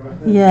sporting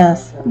event.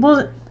 Yes.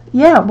 Well,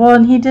 yeah. Well,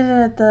 and he did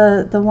it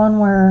at the one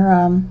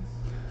where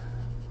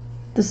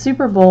the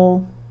Super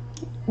Bowl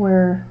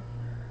where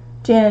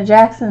Janet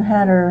Jackson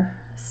had her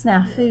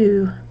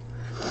snafu.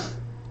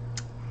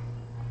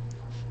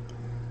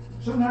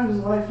 Sometimes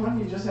in life,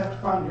 you just have to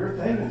find your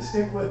thing and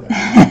stick with it.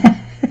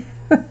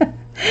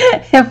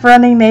 If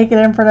running naked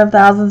in front of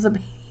thousands of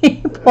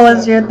people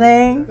is your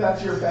thing.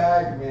 That's your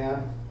bag,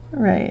 man.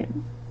 Right.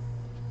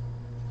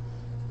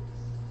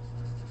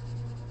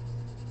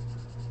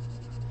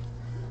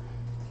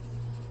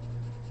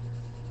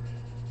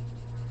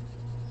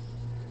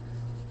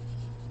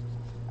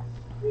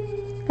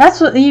 That's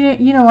what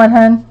you know what,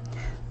 hun?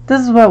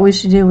 This is what we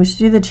should do. We should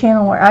do the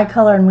channel where I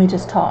color and we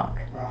just talk.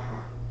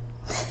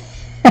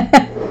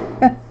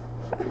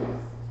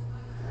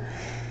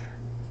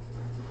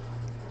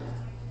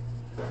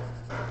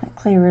 That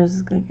clay rose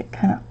is going to get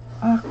kind of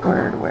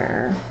awkward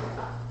where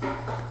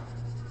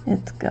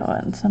it's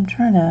going. So I'm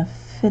trying to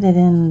fit it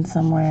in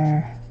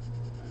somewhere.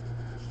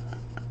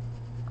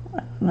 I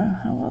don't know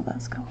how well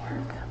that's going to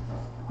work.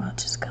 We'll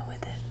just go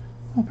with it.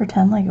 We'll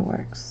pretend like it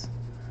works.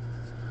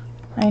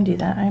 I can do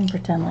that. I can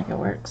pretend like it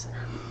works.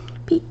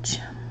 Peach.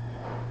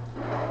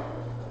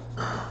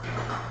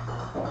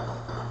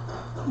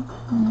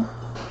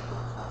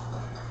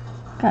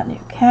 Got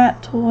new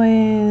cat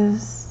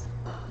toys.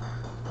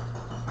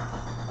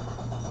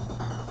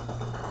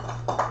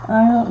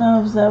 I don't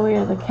know if Zoe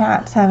or the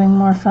cat's having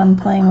more fun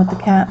playing with the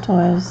cat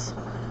toys.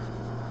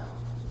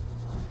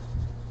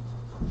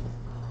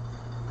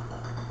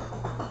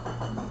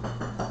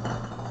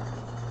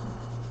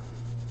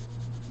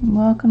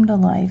 Welcome to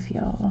life,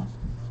 y'all.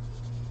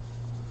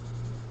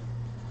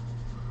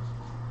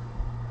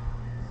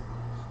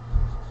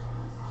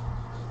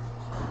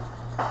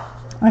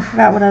 I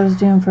forgot what I was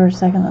doing for a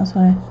second, that's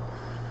why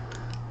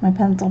my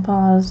pencil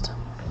paused.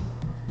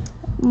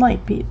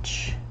 Light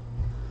peach.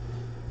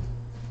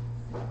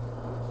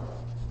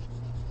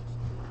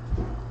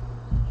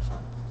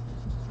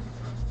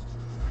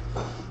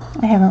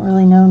 I haven't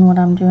really known what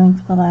I'm doing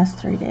for the last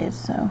 3 days,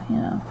 so, you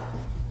know.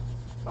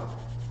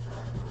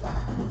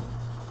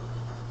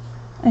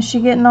 Is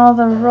she getting all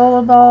the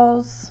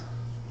rollerballs?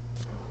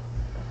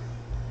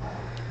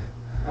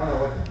 I don't know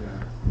what to do.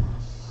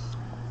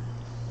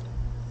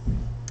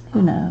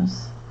 Who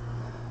knows?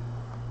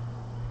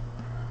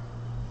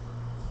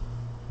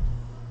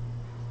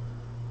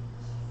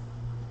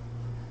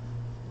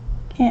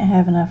 Can't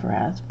have enough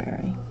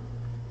raspberry.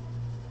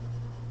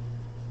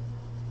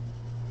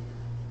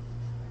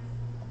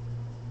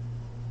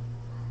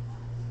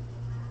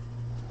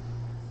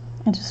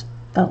 I just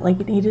felt like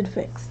it needed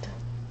fixed.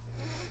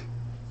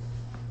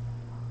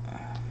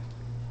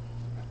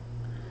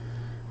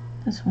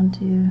 This one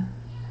too.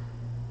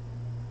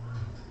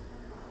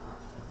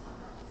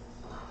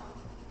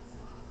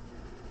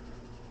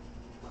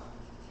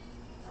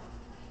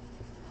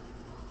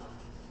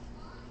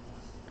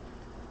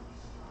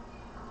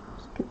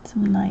 Get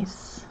some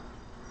nice.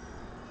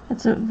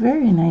 It's a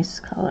very nice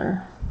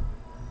color.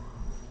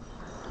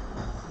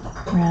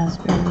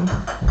 Raspberry.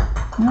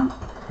 Nope.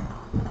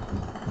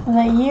 Was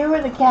that you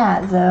or the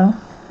cat, Zoe?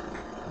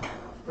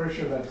 Pretty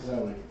sure that's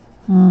Zoe.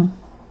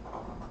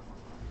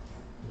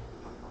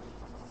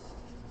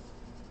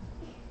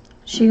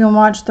 She gonna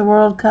watch the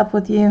World Cup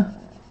with you?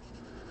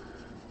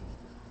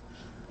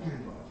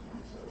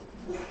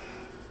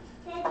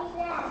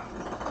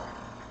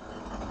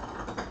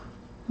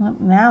 Well,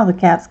 now the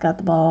cat's got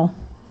the ball.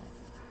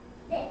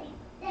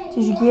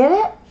 Did you get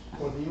it?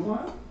 What do you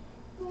want?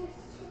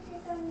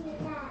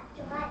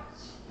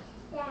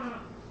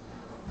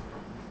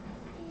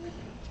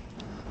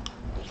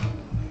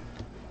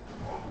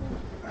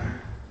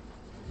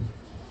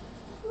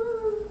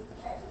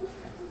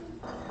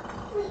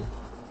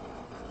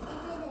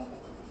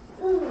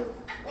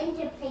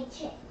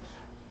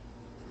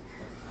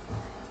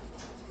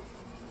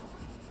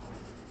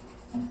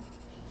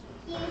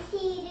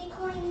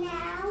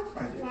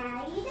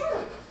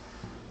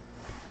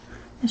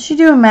 Is she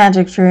doing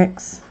magic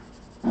tricks?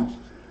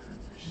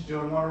 She's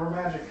doing one of her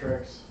magic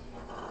tricks.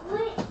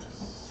 Which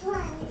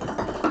one is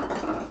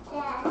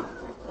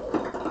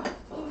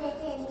it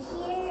in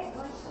here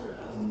or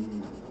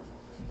here?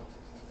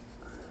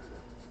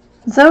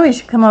 Zoe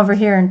should come over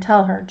here and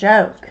tell her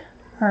joke.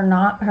 Her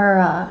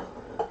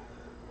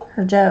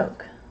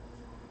joke.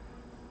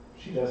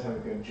 She does have a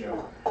good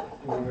joke. You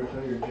want her to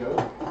tell your joke?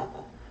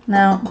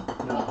 No,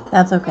 No.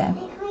 that's okay.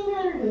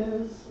 There it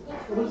is.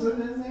 Was it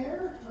in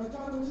there? I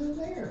thought it was in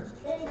there.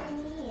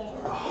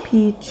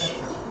 Peach.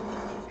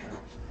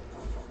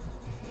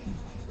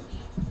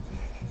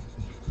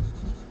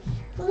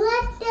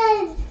 What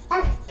does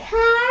a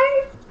car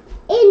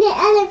and the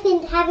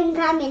elephant have in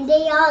common?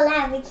 They all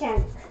have a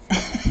trunk.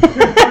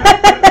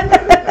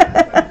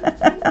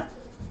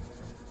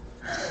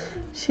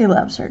 She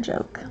loves her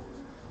joke.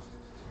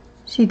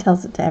 She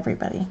tells it to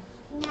everybody.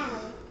 Now,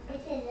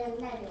 this is another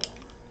one.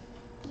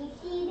 You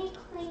see the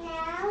coin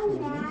now?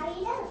 Now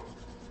you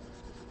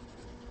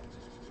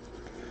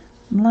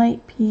don't.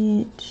 Light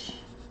peach.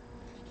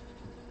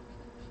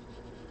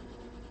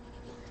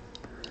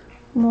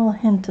 A little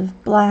hint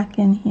of black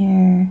in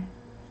here.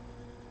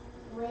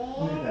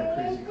 Look at that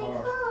crazy Where's the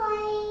car.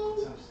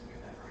 coin? Sounds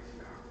like that crazy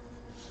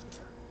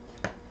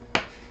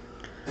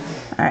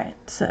car. Alright,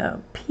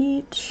 so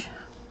peach.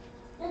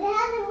 It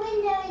has a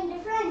window in the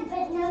front,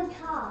 but no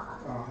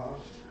top. Uh-huh.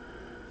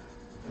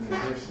 And then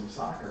there's some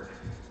soccer.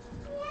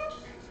 Yep.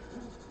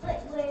 But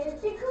where's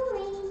the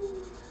coin?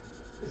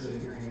 Is it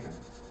in your hand?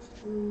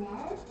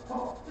 No.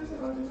 Oh, is it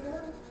under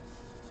there?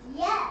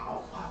 Yeah.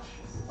 Oh, watch.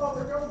 Oh,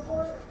 they're going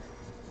for it.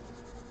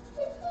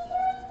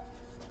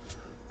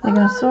 They're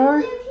gonna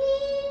soar? The blue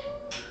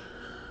team.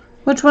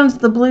 Which one's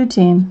the blue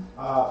team?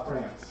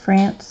 France.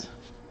 France.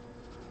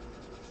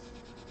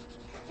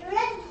 The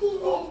red team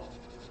is.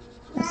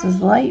 This is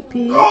light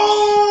peach.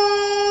 Oh!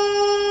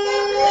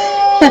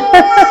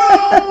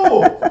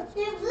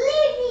 The blue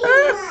team.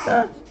 There's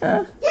a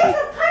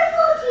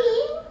purple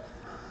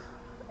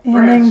team.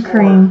 And then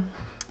cream.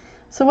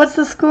 So what's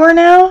the score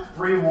now?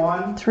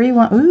 3-1.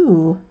 3-1.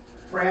 Ooh.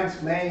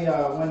 France may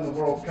win the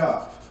World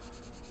Cup.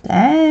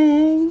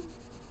 Dang.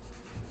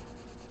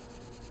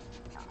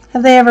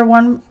 Have they ever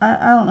won? I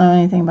don't know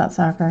anything about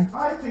soccer.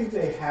 I think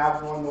they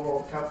have won the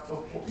World Cup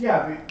before.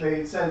 Yeah,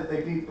 they said that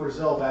they beat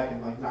Brazil back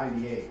in like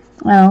 '98.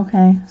 Oh,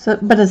 okay. So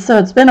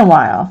it's been a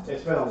while.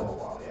 It's been a little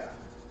while, yeah.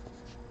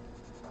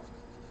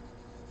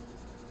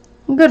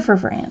 Good for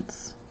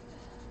France.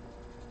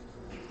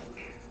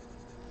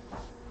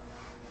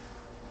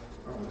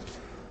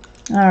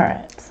 All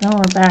right. So now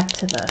we're back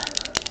to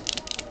the.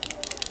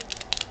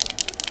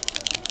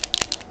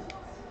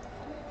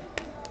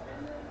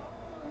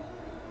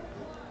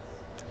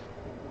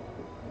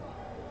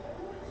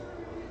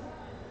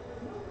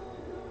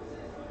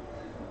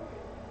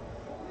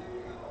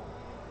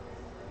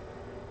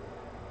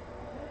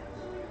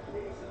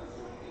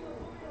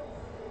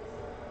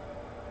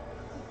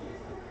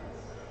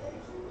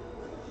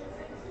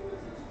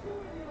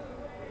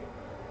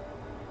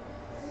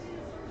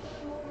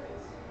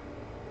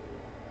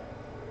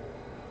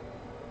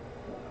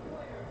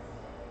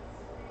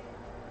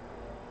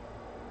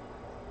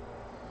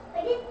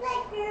 I guess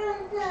that girl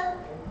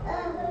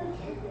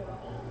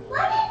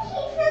why did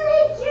she fill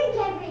his drink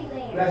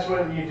everywhere? That's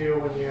what you do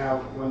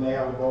when they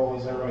have a goal.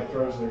 Is everybody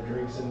throws their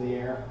drinks in the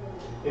air.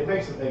 It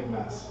makes a big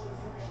mess.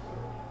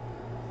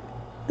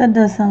 That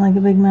does sound like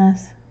a big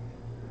mess.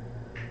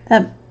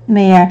 That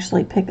may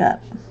actually pick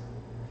up.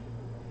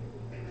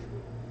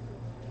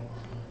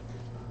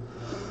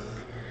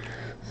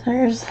 So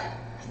there's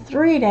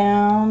 3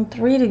 down,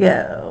 3 to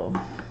go.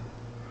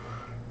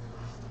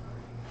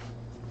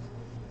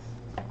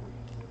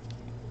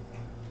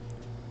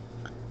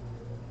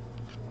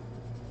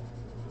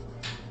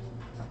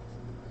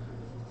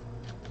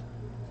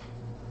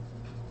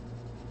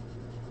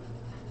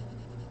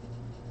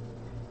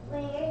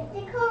 Where's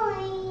the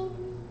coin?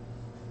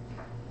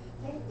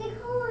 Where's the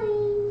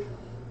coin?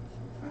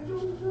 I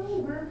don't know.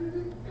 Where did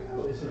it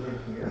go? Is it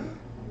in here?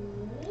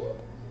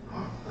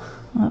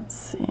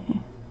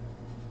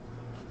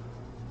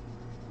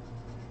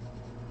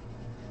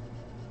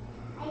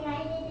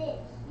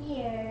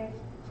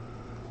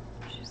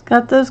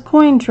 got those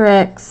coin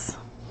tricks.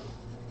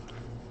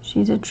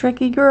 She's a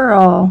tricky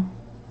girl.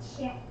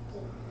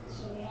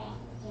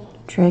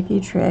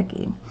 Tricky.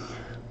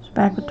 So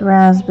back with the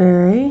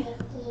raspberry.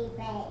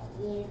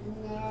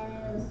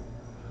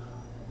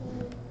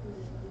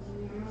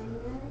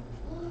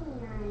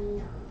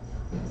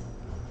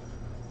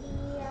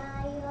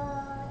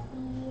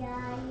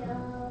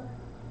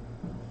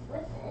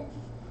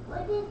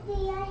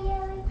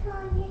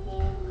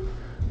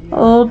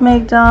 Old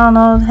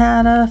MacDonald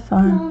had a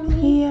farm.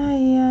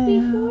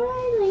 Before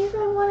I leave,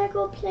 I want to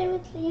go play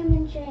with Liam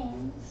and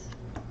James.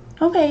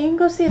 Okay, you can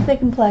go see if they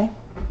can play.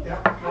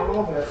 Yep, a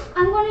little bit.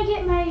 I'm going to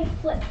get my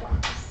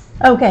flip-flops.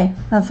 Okay,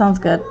 that sounds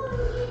good.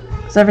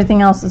 Because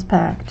everything else is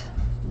packed.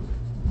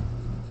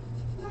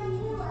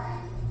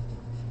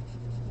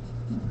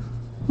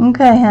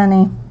 Okay,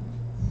 honey.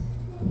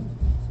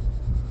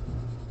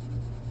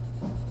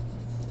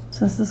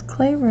 So this is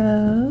clay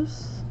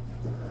rose.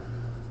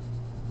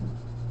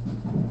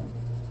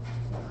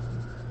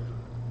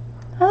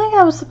 I think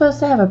I was supposed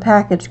to have a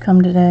package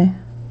come today.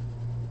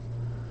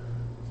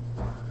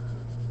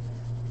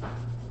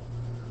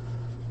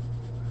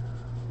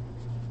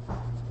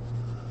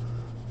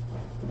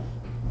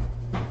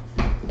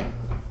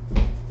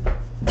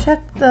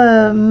 Check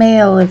the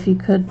mail if you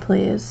could,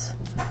 please.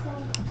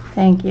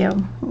 Thank you.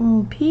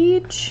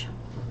 Peach.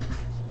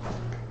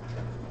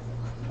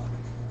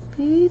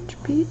 Peach.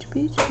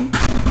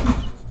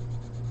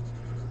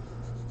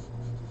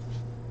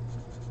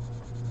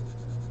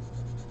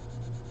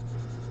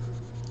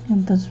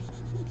 And those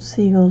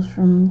seagulls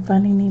from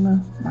Finding Nemo.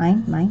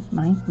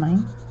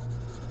 Mine.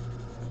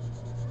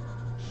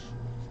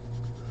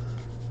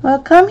 Well,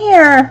 come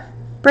here.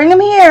 Bring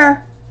them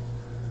here.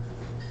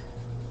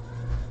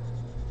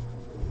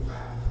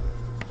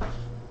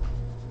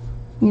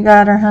 You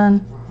got her,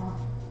 hun.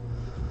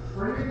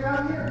 Bring it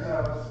down here,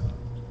 Alice.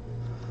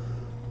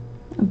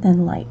 And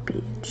then light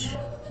peach.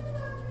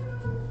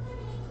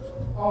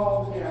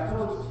 Oh, yeah,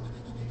 those.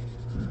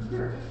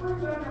 Here, just bring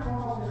down your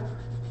ball here.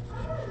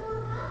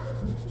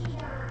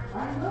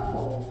 I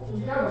know.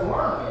 You gotta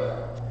learn.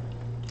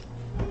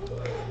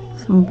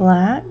 Some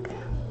black.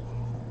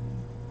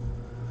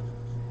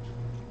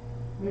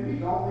 Maybe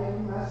don't make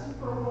them messy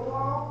for a little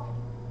while.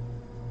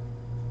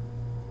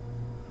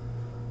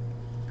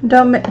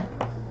 Don't make.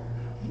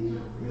 These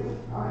are really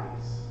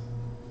nice.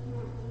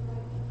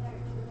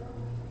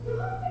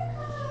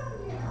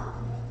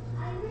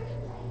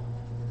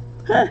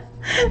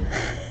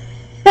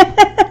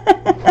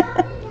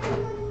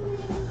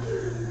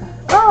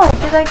 Oh,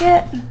 did I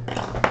get?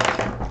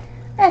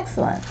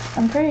 Excellent.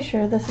 I'm pretty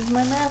sure this is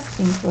my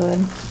masking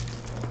fluid.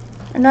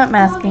 Or not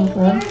masking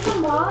fluid. There's a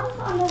moth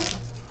on the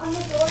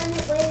door and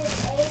it laid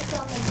its eggs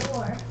on the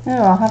door.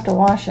 Oh, I'll have to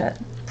wash it.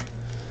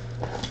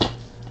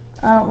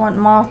 I don't want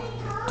moth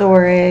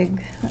door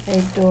egg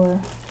door.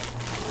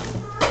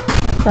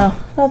 So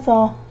that's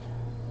all.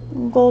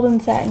 Golden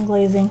satin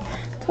glazing.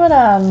 That's what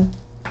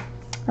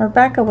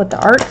Rebecca with the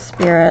Art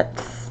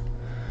Spirits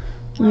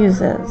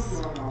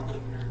uses.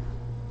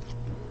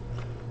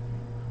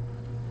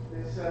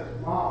 It says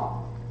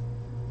mom.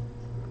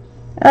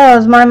 Oh,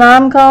 is my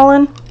mom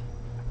calling?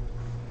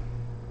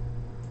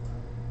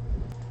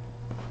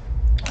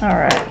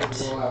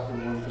 Alright.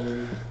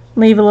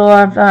 Leave a little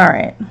after.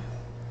 Alright.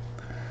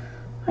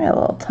 I got a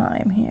little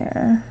time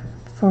here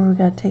before we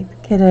gotta take the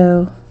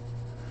kiddo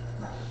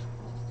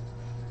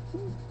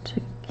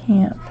to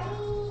camp.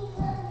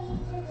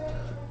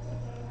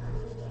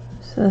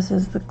 So this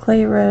is the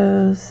clay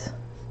rose,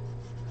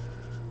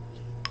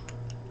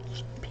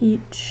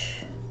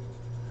 peach.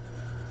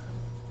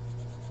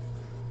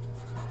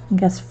 I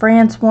guess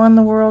France won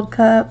the World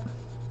Cup.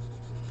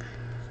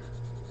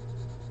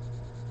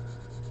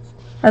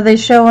 Are they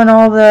showing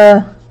all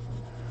the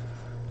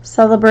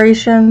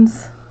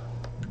celebrations,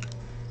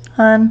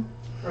 hun?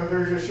 Or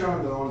they're just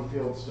showing the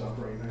on-field stuff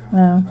right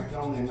now. No. I can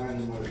only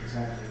imagine what it's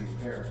happening in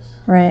Paris.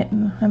 Right.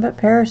 I bet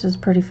Paris is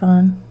pretty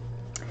fun.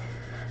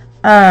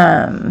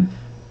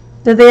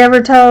 Did they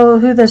ever tell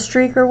who the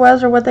streaker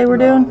was or what they were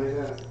doing? They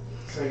didn't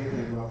say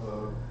anything about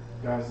the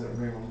guys that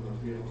ran onto the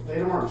field.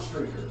 They weren't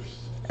streakers.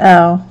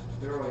 Oh.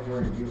 They were like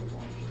wearing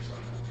uniforms or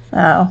something.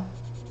 Oh.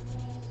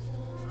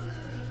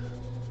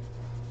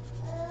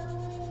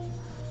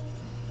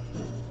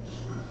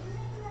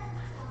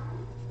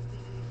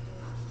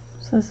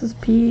 So this is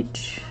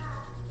peach.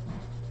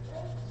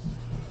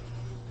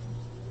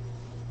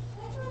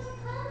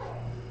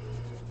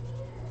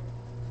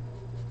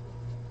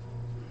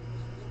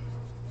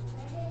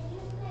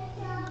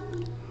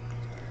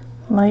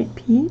 Light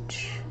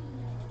peach.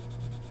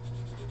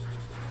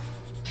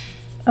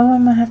 Oh, I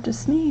might have to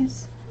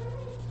sneeze.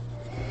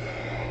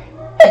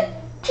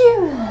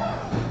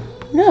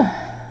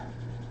 Yeah.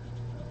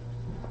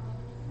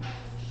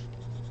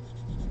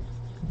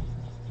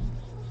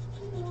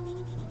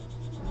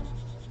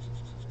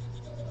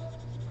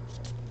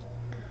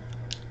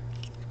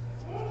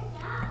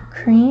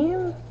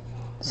 Cream.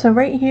 So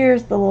right here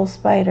is the little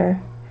spider.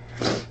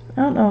 I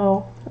don't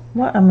know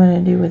what I'm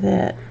going to do with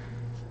it.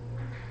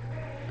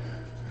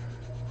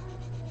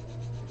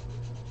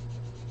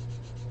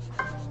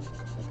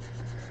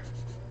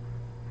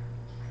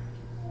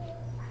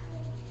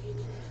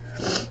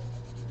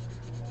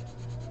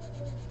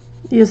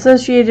 The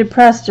Associated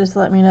Press just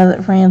let me know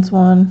that France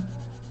won.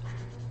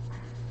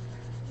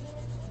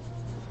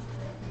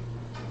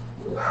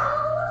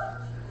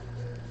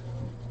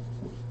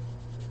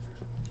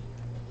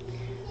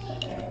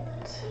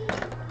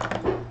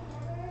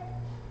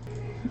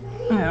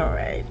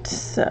 Alright,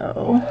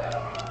 so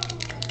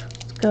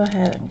let's go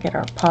ahead and get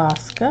our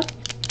Posca.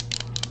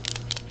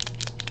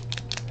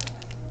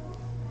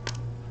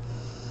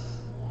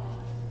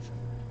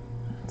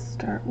 Let's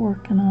start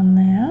working on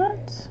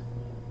that.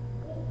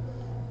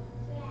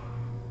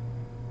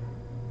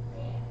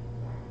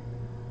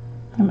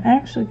 I'm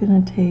actually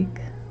going to take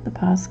the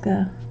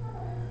Posca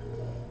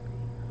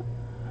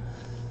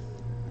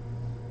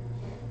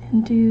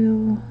and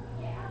do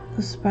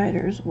the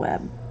spider's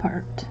web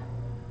part.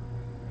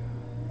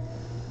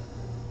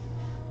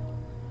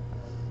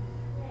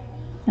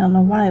 I don't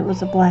know why it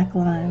was a black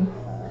line.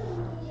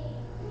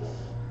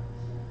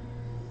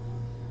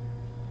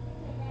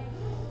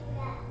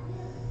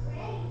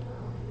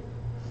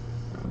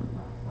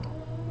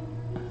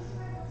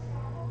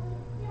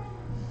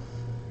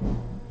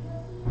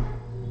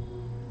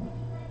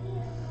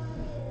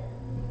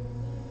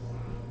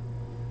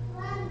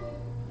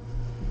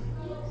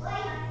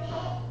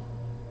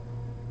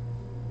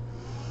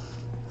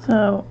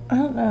 So, I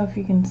don't know if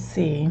you can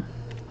see,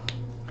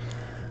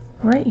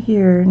 right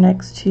here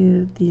next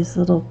to these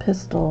little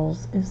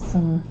pistils is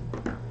some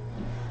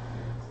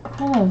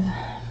kind of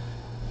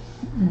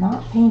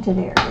not painted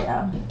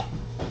area.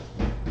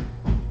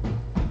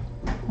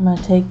 I'm going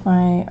to take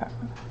my,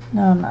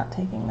 no, I'm not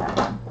taking that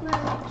one.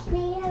 Mom, can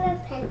I have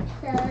a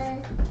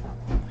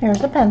pencil?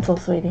 Here's a pencil,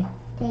 sweetie.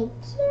 Thank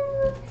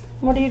you.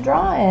 What are you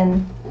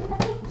drawing? A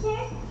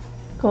picture?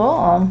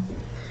 Cool.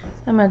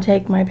 I'm going to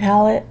take my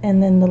palette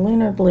and then the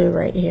Lunar blue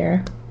right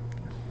here.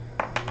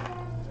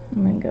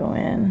 I'm going to go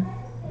in.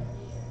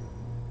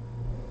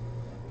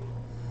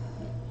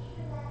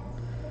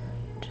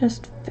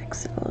 Just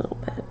fix it a little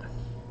bit.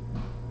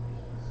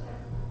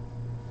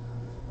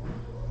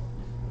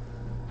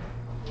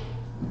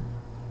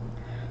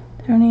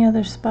 Are there any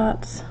other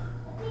spots?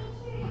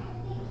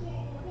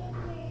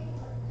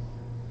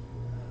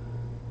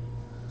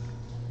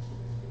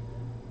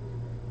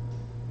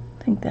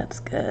 I think that's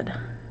good.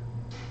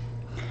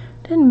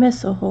 Didn't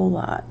miss a whole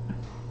lot.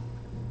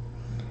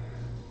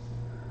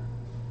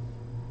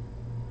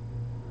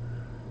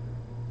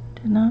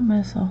 Did not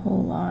miss a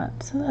whole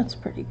lot, so that's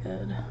pretty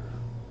good.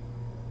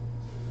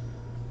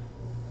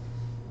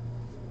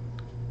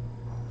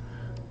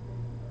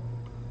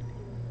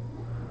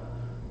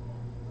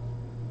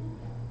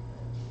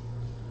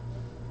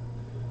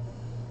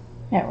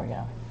 There we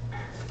go.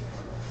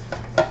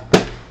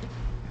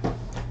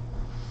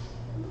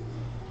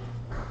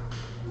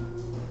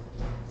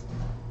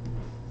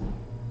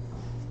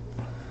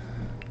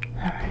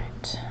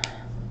 Alright,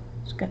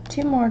 just got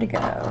 2 more to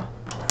go.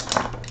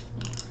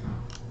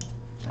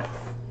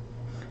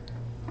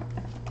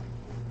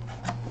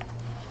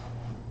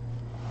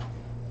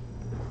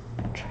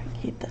 Try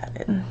to keep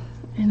that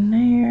in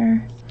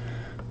there.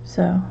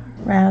 So,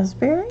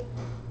 raspberry.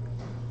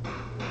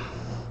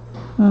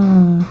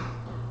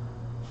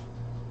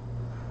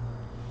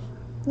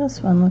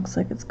 This one looks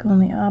like it's going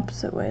the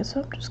opposite way,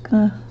 so I'm just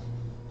gonna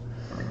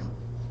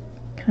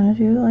kind of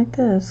do it like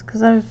this,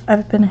 because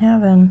I've been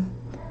having,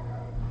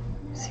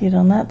 see it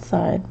on that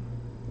side,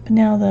 but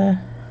now the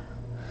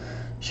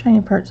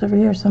shiny part's over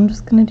here, so I'm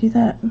just gonna do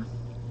that.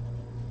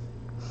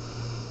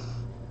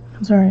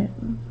 It's alright.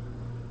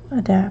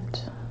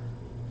 Adapt.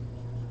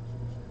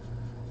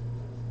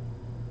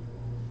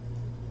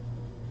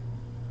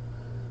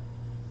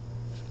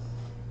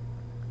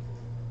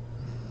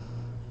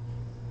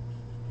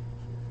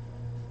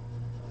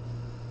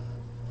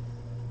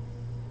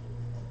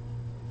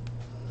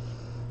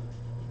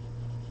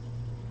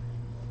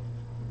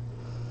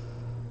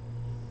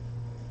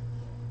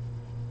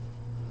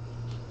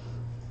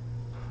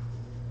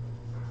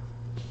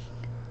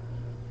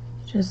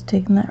 Just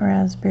taking that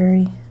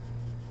raspberry.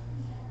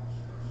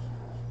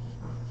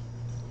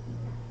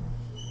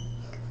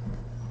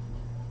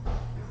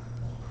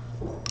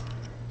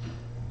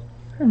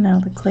 And now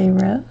the clay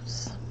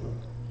rose.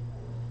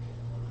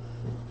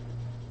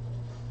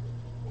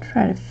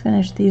 Try to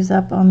finish these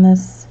up on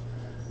this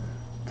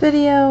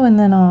video and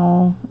then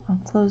I'll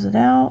close it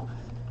out.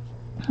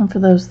 And for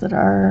those that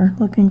are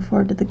looking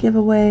forward to the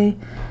giveaway,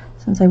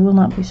 since I will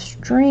not be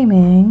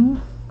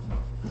streaming,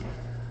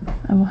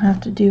 I will have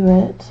to do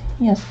it.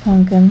 Yes,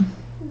 Pumpkin.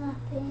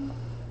 Nothing.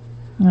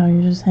 No,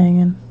 you're just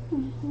hanging.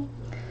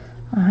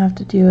 I'll have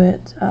to do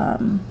it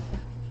on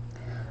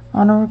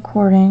a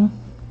recording,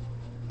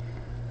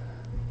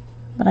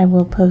 but I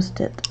will post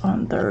it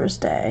on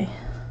Thursday.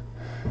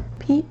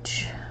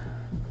 Peach.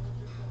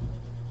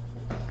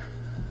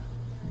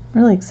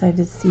 Really excited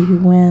to see who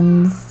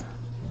wins.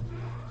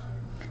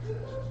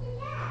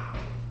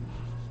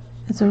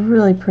 It's a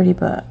really pretty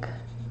book.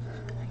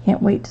 I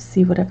can't wait to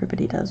see what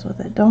everybody does with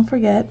it. Don't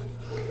forget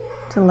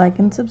to like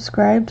and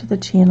subscribe to the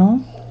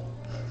channel.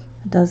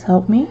 It does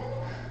help me.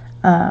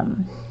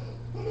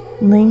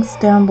 Links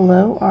down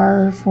below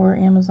are for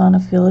Amazon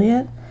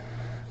affiliate.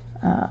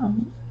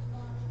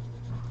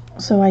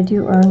 So I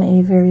do earn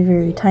a very,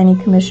 very tiny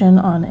commission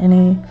on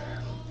any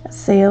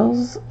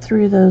sales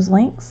through those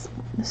links.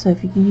 So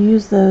if you can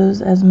use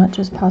those as much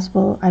as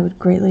possible, I would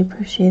greatly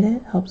appreciate it.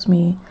 It helps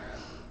me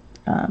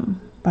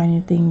buy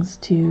new things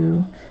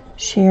to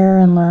share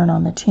and learn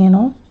on the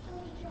channel.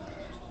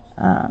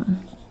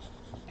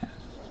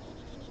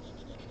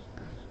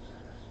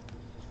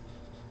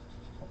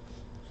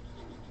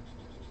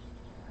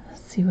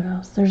 Let's see what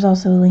else. There's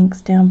also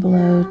links down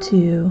below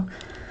to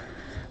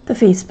the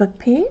Facebook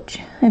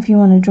page if you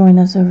want to join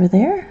us over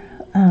there.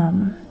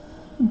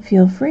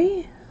 Feel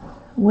free.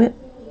 Whips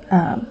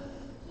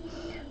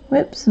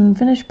and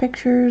finished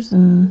pictures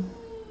and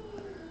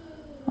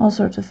all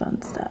sorts of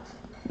fun stuff.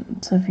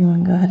 So if you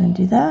want to go ahead and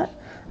do that,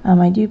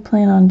 I do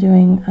plan on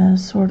doing a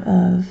sort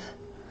of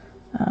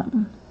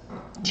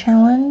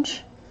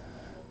challenge.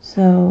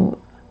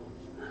 So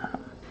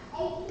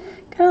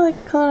kind of like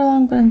a color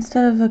along, but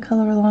instead of a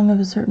color along of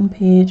a certain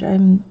page,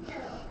 I'm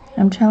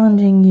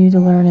challenging you to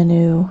learn a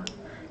new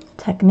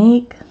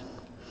technique,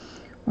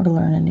 or to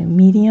learn a new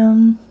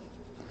medium,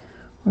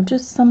 or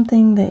just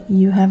something that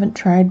you haven't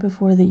tried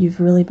before that you've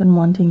really been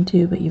wanting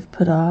to, but you've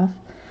put off.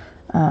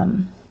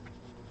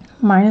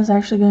 Mine is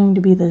actually going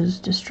to be those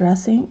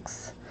distress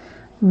inks.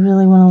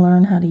 Really want to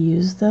learn how to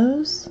use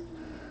those.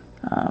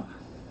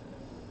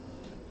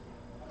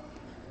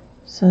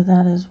 So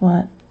that is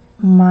what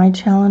my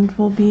challenge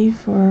will be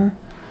for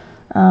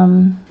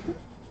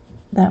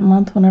that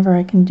month whenever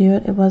I can do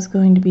it. It was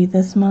going to be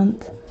this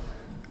month.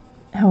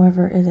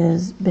 However, it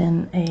has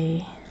been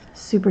a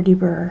super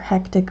duper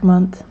hectic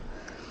month.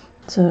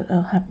 So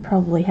it'll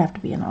probably have to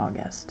be in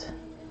August.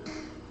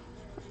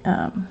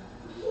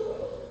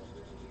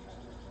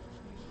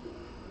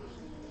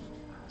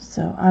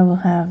 So I will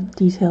have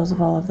details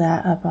of all of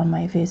that up on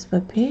my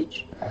Facebook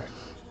page.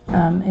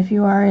 If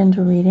you are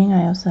into reading,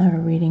 I also have a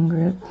reading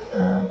group.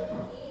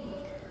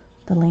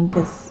 The link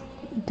is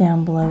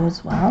down below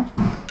as well.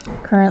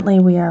 Currently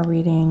we are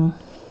reading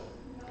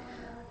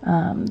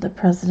The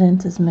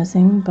President is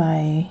Missing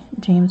by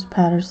James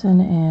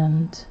Patterson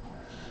and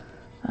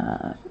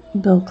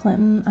Bill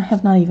Clinton. I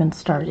have not even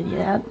started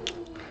yet.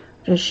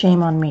 Just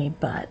shame on me,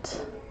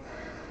 but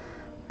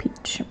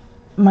peach.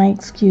 My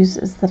excuse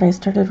is that I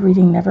started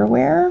reading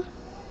Neverwhere,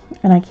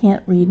 and I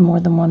can't read more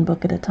than one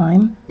book at a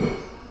time.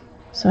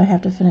 So I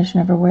have to finish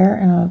Neverwhere,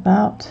 and I'm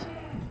about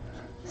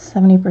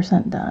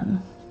 70%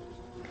 done.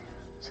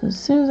 So as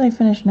soon as I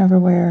finish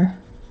Neverwhere,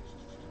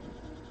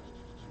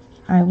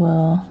 I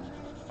will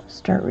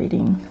start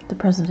reading The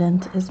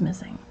President is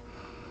Missing.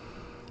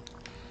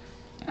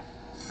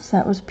 So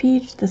that was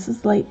peach. This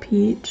is light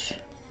peach.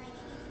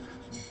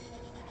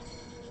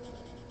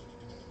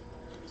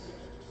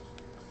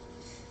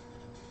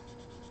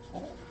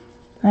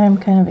 I am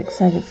kind of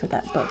excited for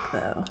that book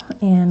though,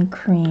 and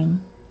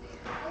cream.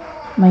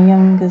 My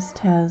youngest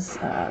has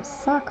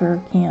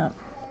soccer camp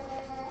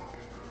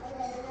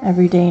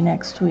every day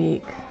next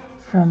week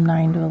from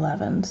 9 to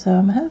 11, so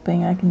I'm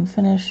hoping I can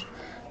finish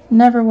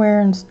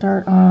Neverwhere and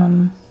start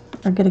on,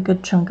 or get a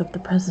good chunk of The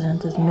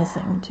President is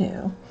Missing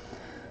too.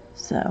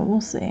 So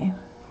we'll see.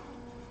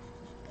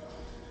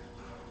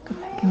 Go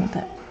back in with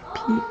that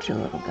peach a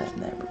little bit.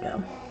 There we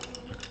go.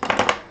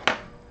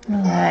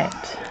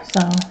 Alright,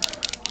 so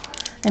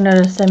I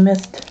noticed I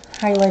missed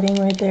highlighting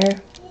right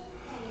there.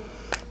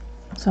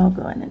 So I'll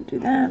go ahead and do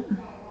that.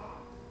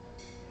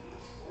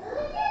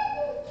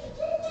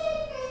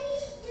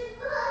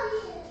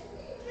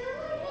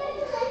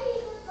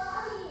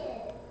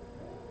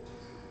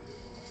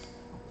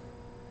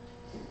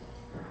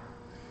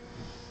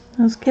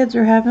 Those kids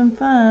are having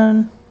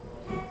fun.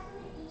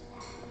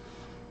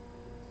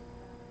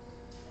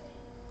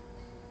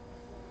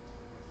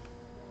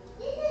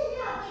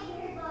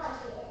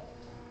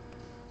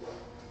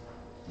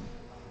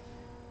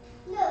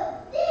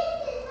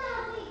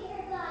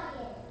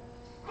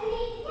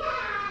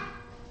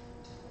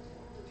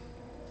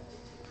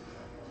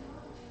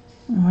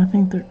 Oh, I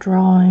think they're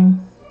drawing.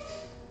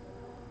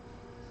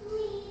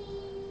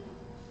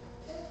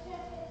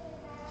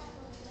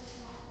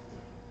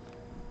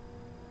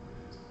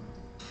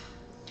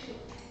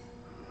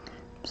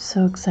 I'm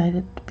so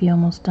excited to be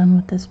almost done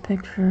with this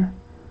picture.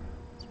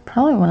 It's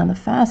probably one of the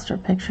faster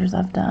pictures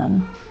I've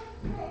done.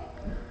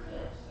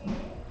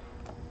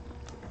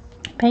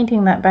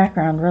 Painting that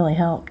background really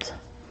helped.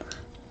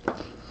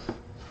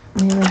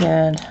 Really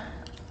did.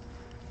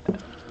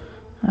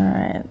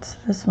 Alright, so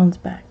this one's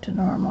back to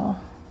normal.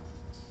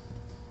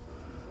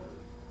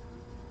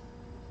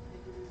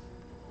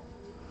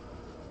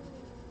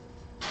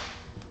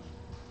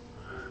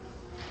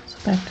 So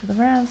back to the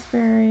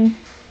raspberry.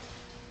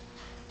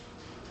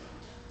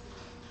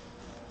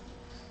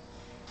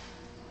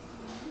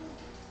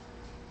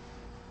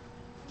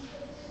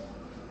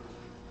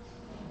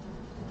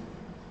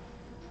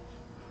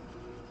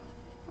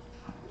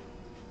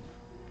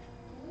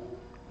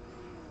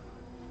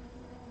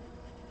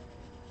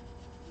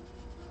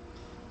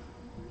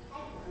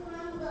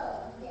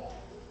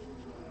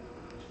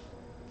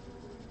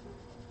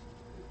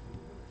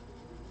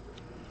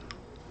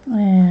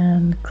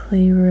 And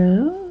clay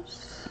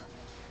rose.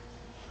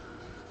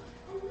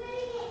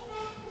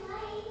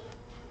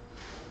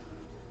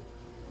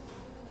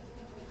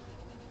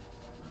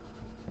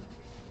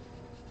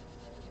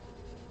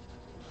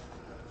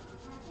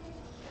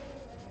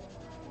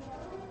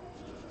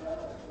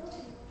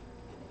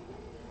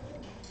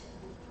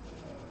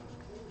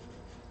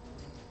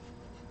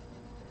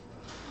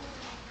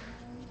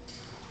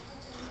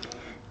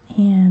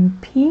 And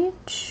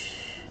peach.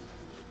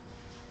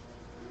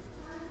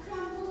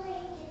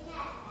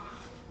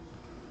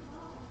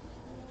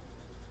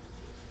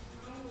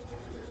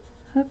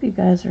 Hope you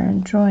guys are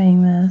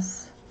enjoying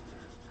this.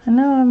 I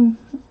know I'm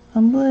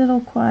a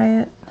little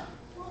quiet.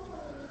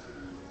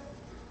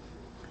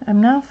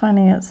 I'm now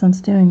finding out, since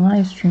doing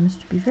live streams,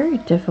 to be very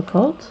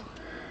difficult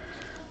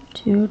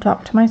to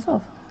talk to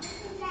myself.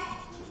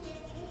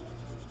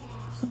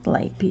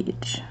 Light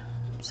peach.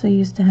 I'm so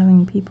used to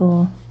having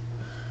people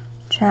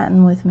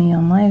chatting with me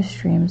on live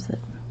streams that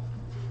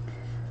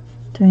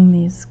doing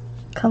these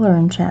color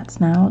and chats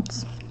now,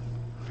 it's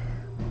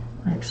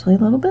actually a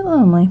little bit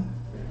lonely.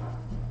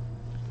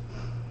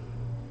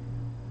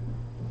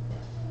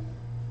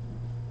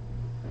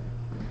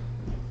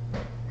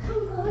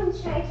 I'm going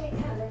to try to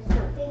color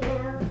something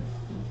else.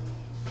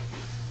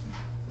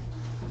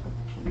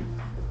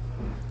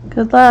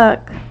 Good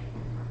luck.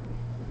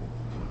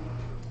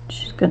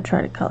 She's gonna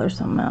try to color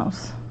something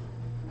else.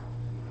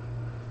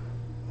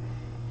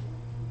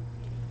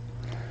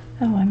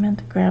 Oh, I meant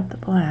to grab the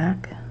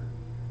black.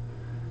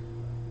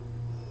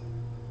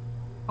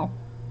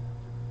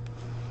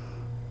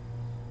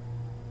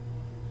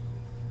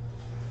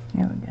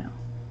 Here we go.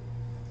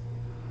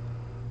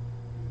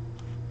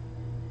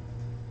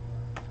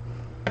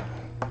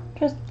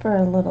 Just for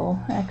a little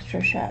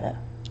extra shadow.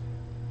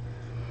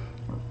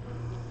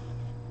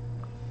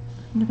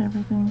 Get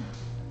everything.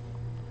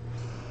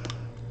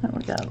 There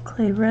we go.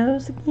 Clay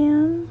rose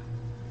again.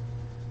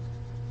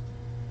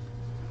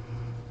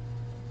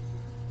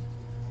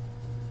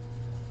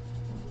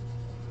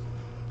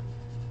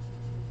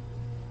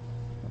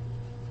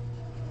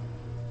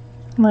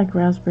 I like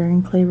raspberry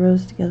and clay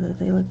rose together.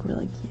 They look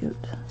really cute.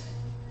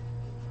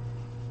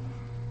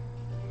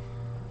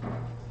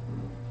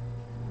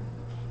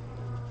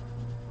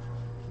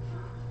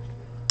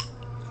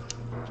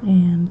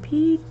 And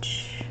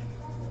peach.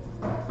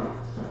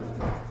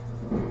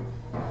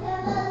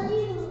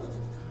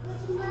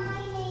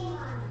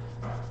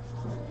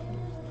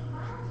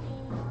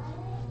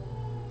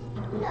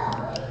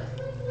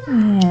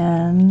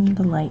 And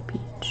the light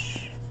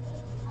peach.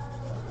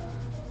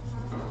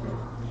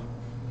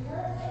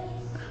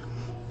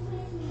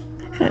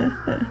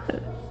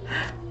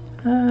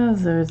 Oh,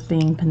 Zoe's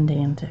being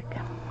pedantic.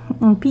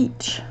 And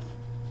peach.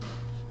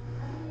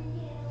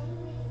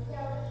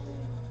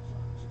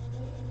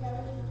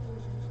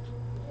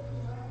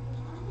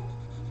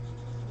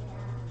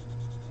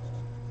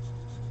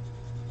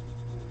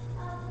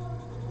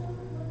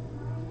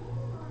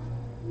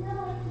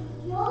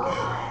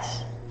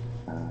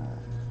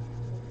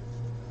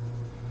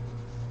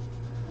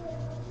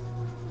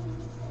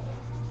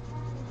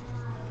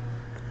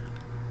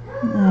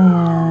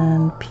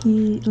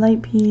 And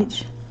light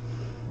peach.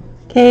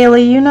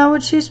 Kaylee, you know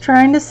what she's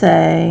trying to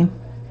say.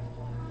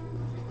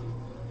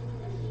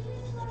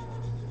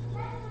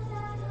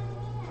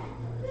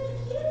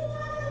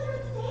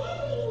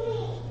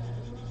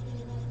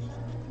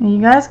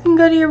 You guys can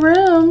go to your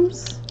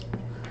rooms.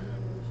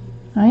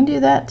 I can do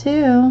that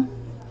too.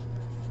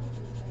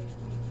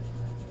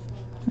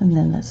 And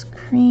then this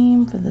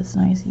cream for this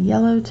nice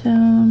yellow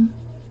tone.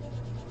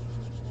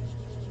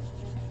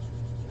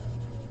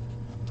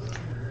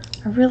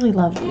 I really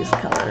love these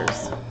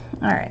colors.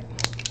 All right.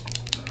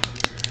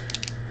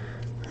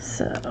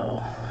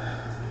 So.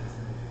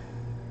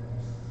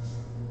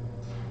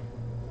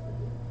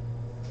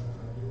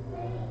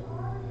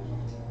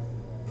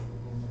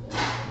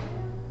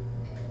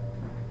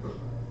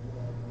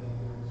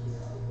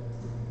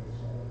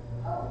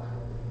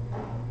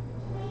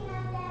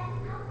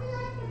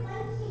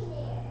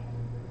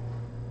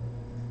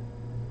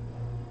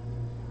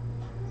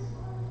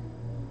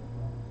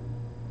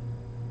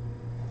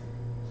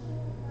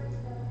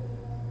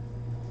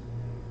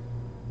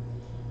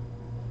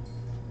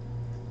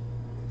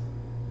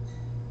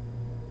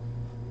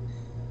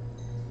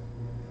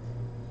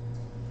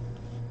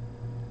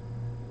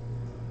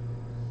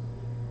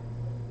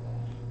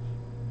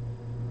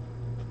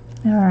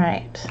 All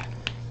right,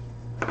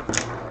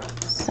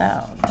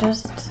 so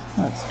just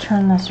let's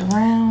turn this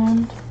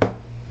around.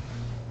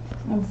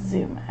 Let's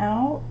zoom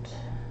out.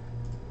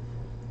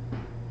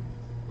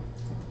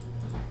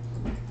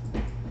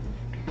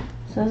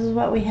 So this is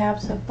what we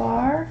have so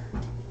far,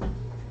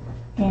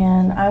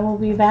 and I will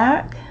be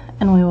back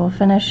and we will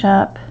finish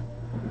up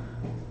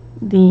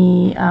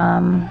the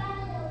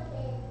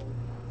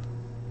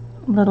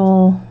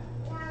little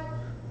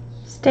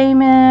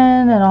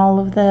stamen and all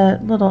of the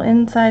little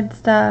inside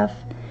stuff.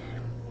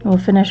 We'll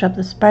finish up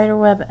the spider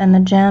web and the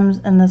gems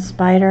and the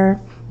spider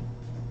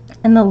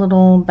and the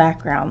little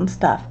background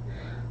stuff.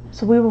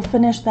 So we will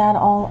finish that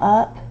all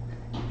up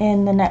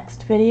in the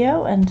next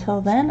video. Until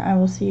then, I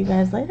will see you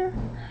guys later.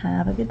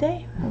 Have a good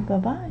day.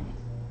 Bye-bye.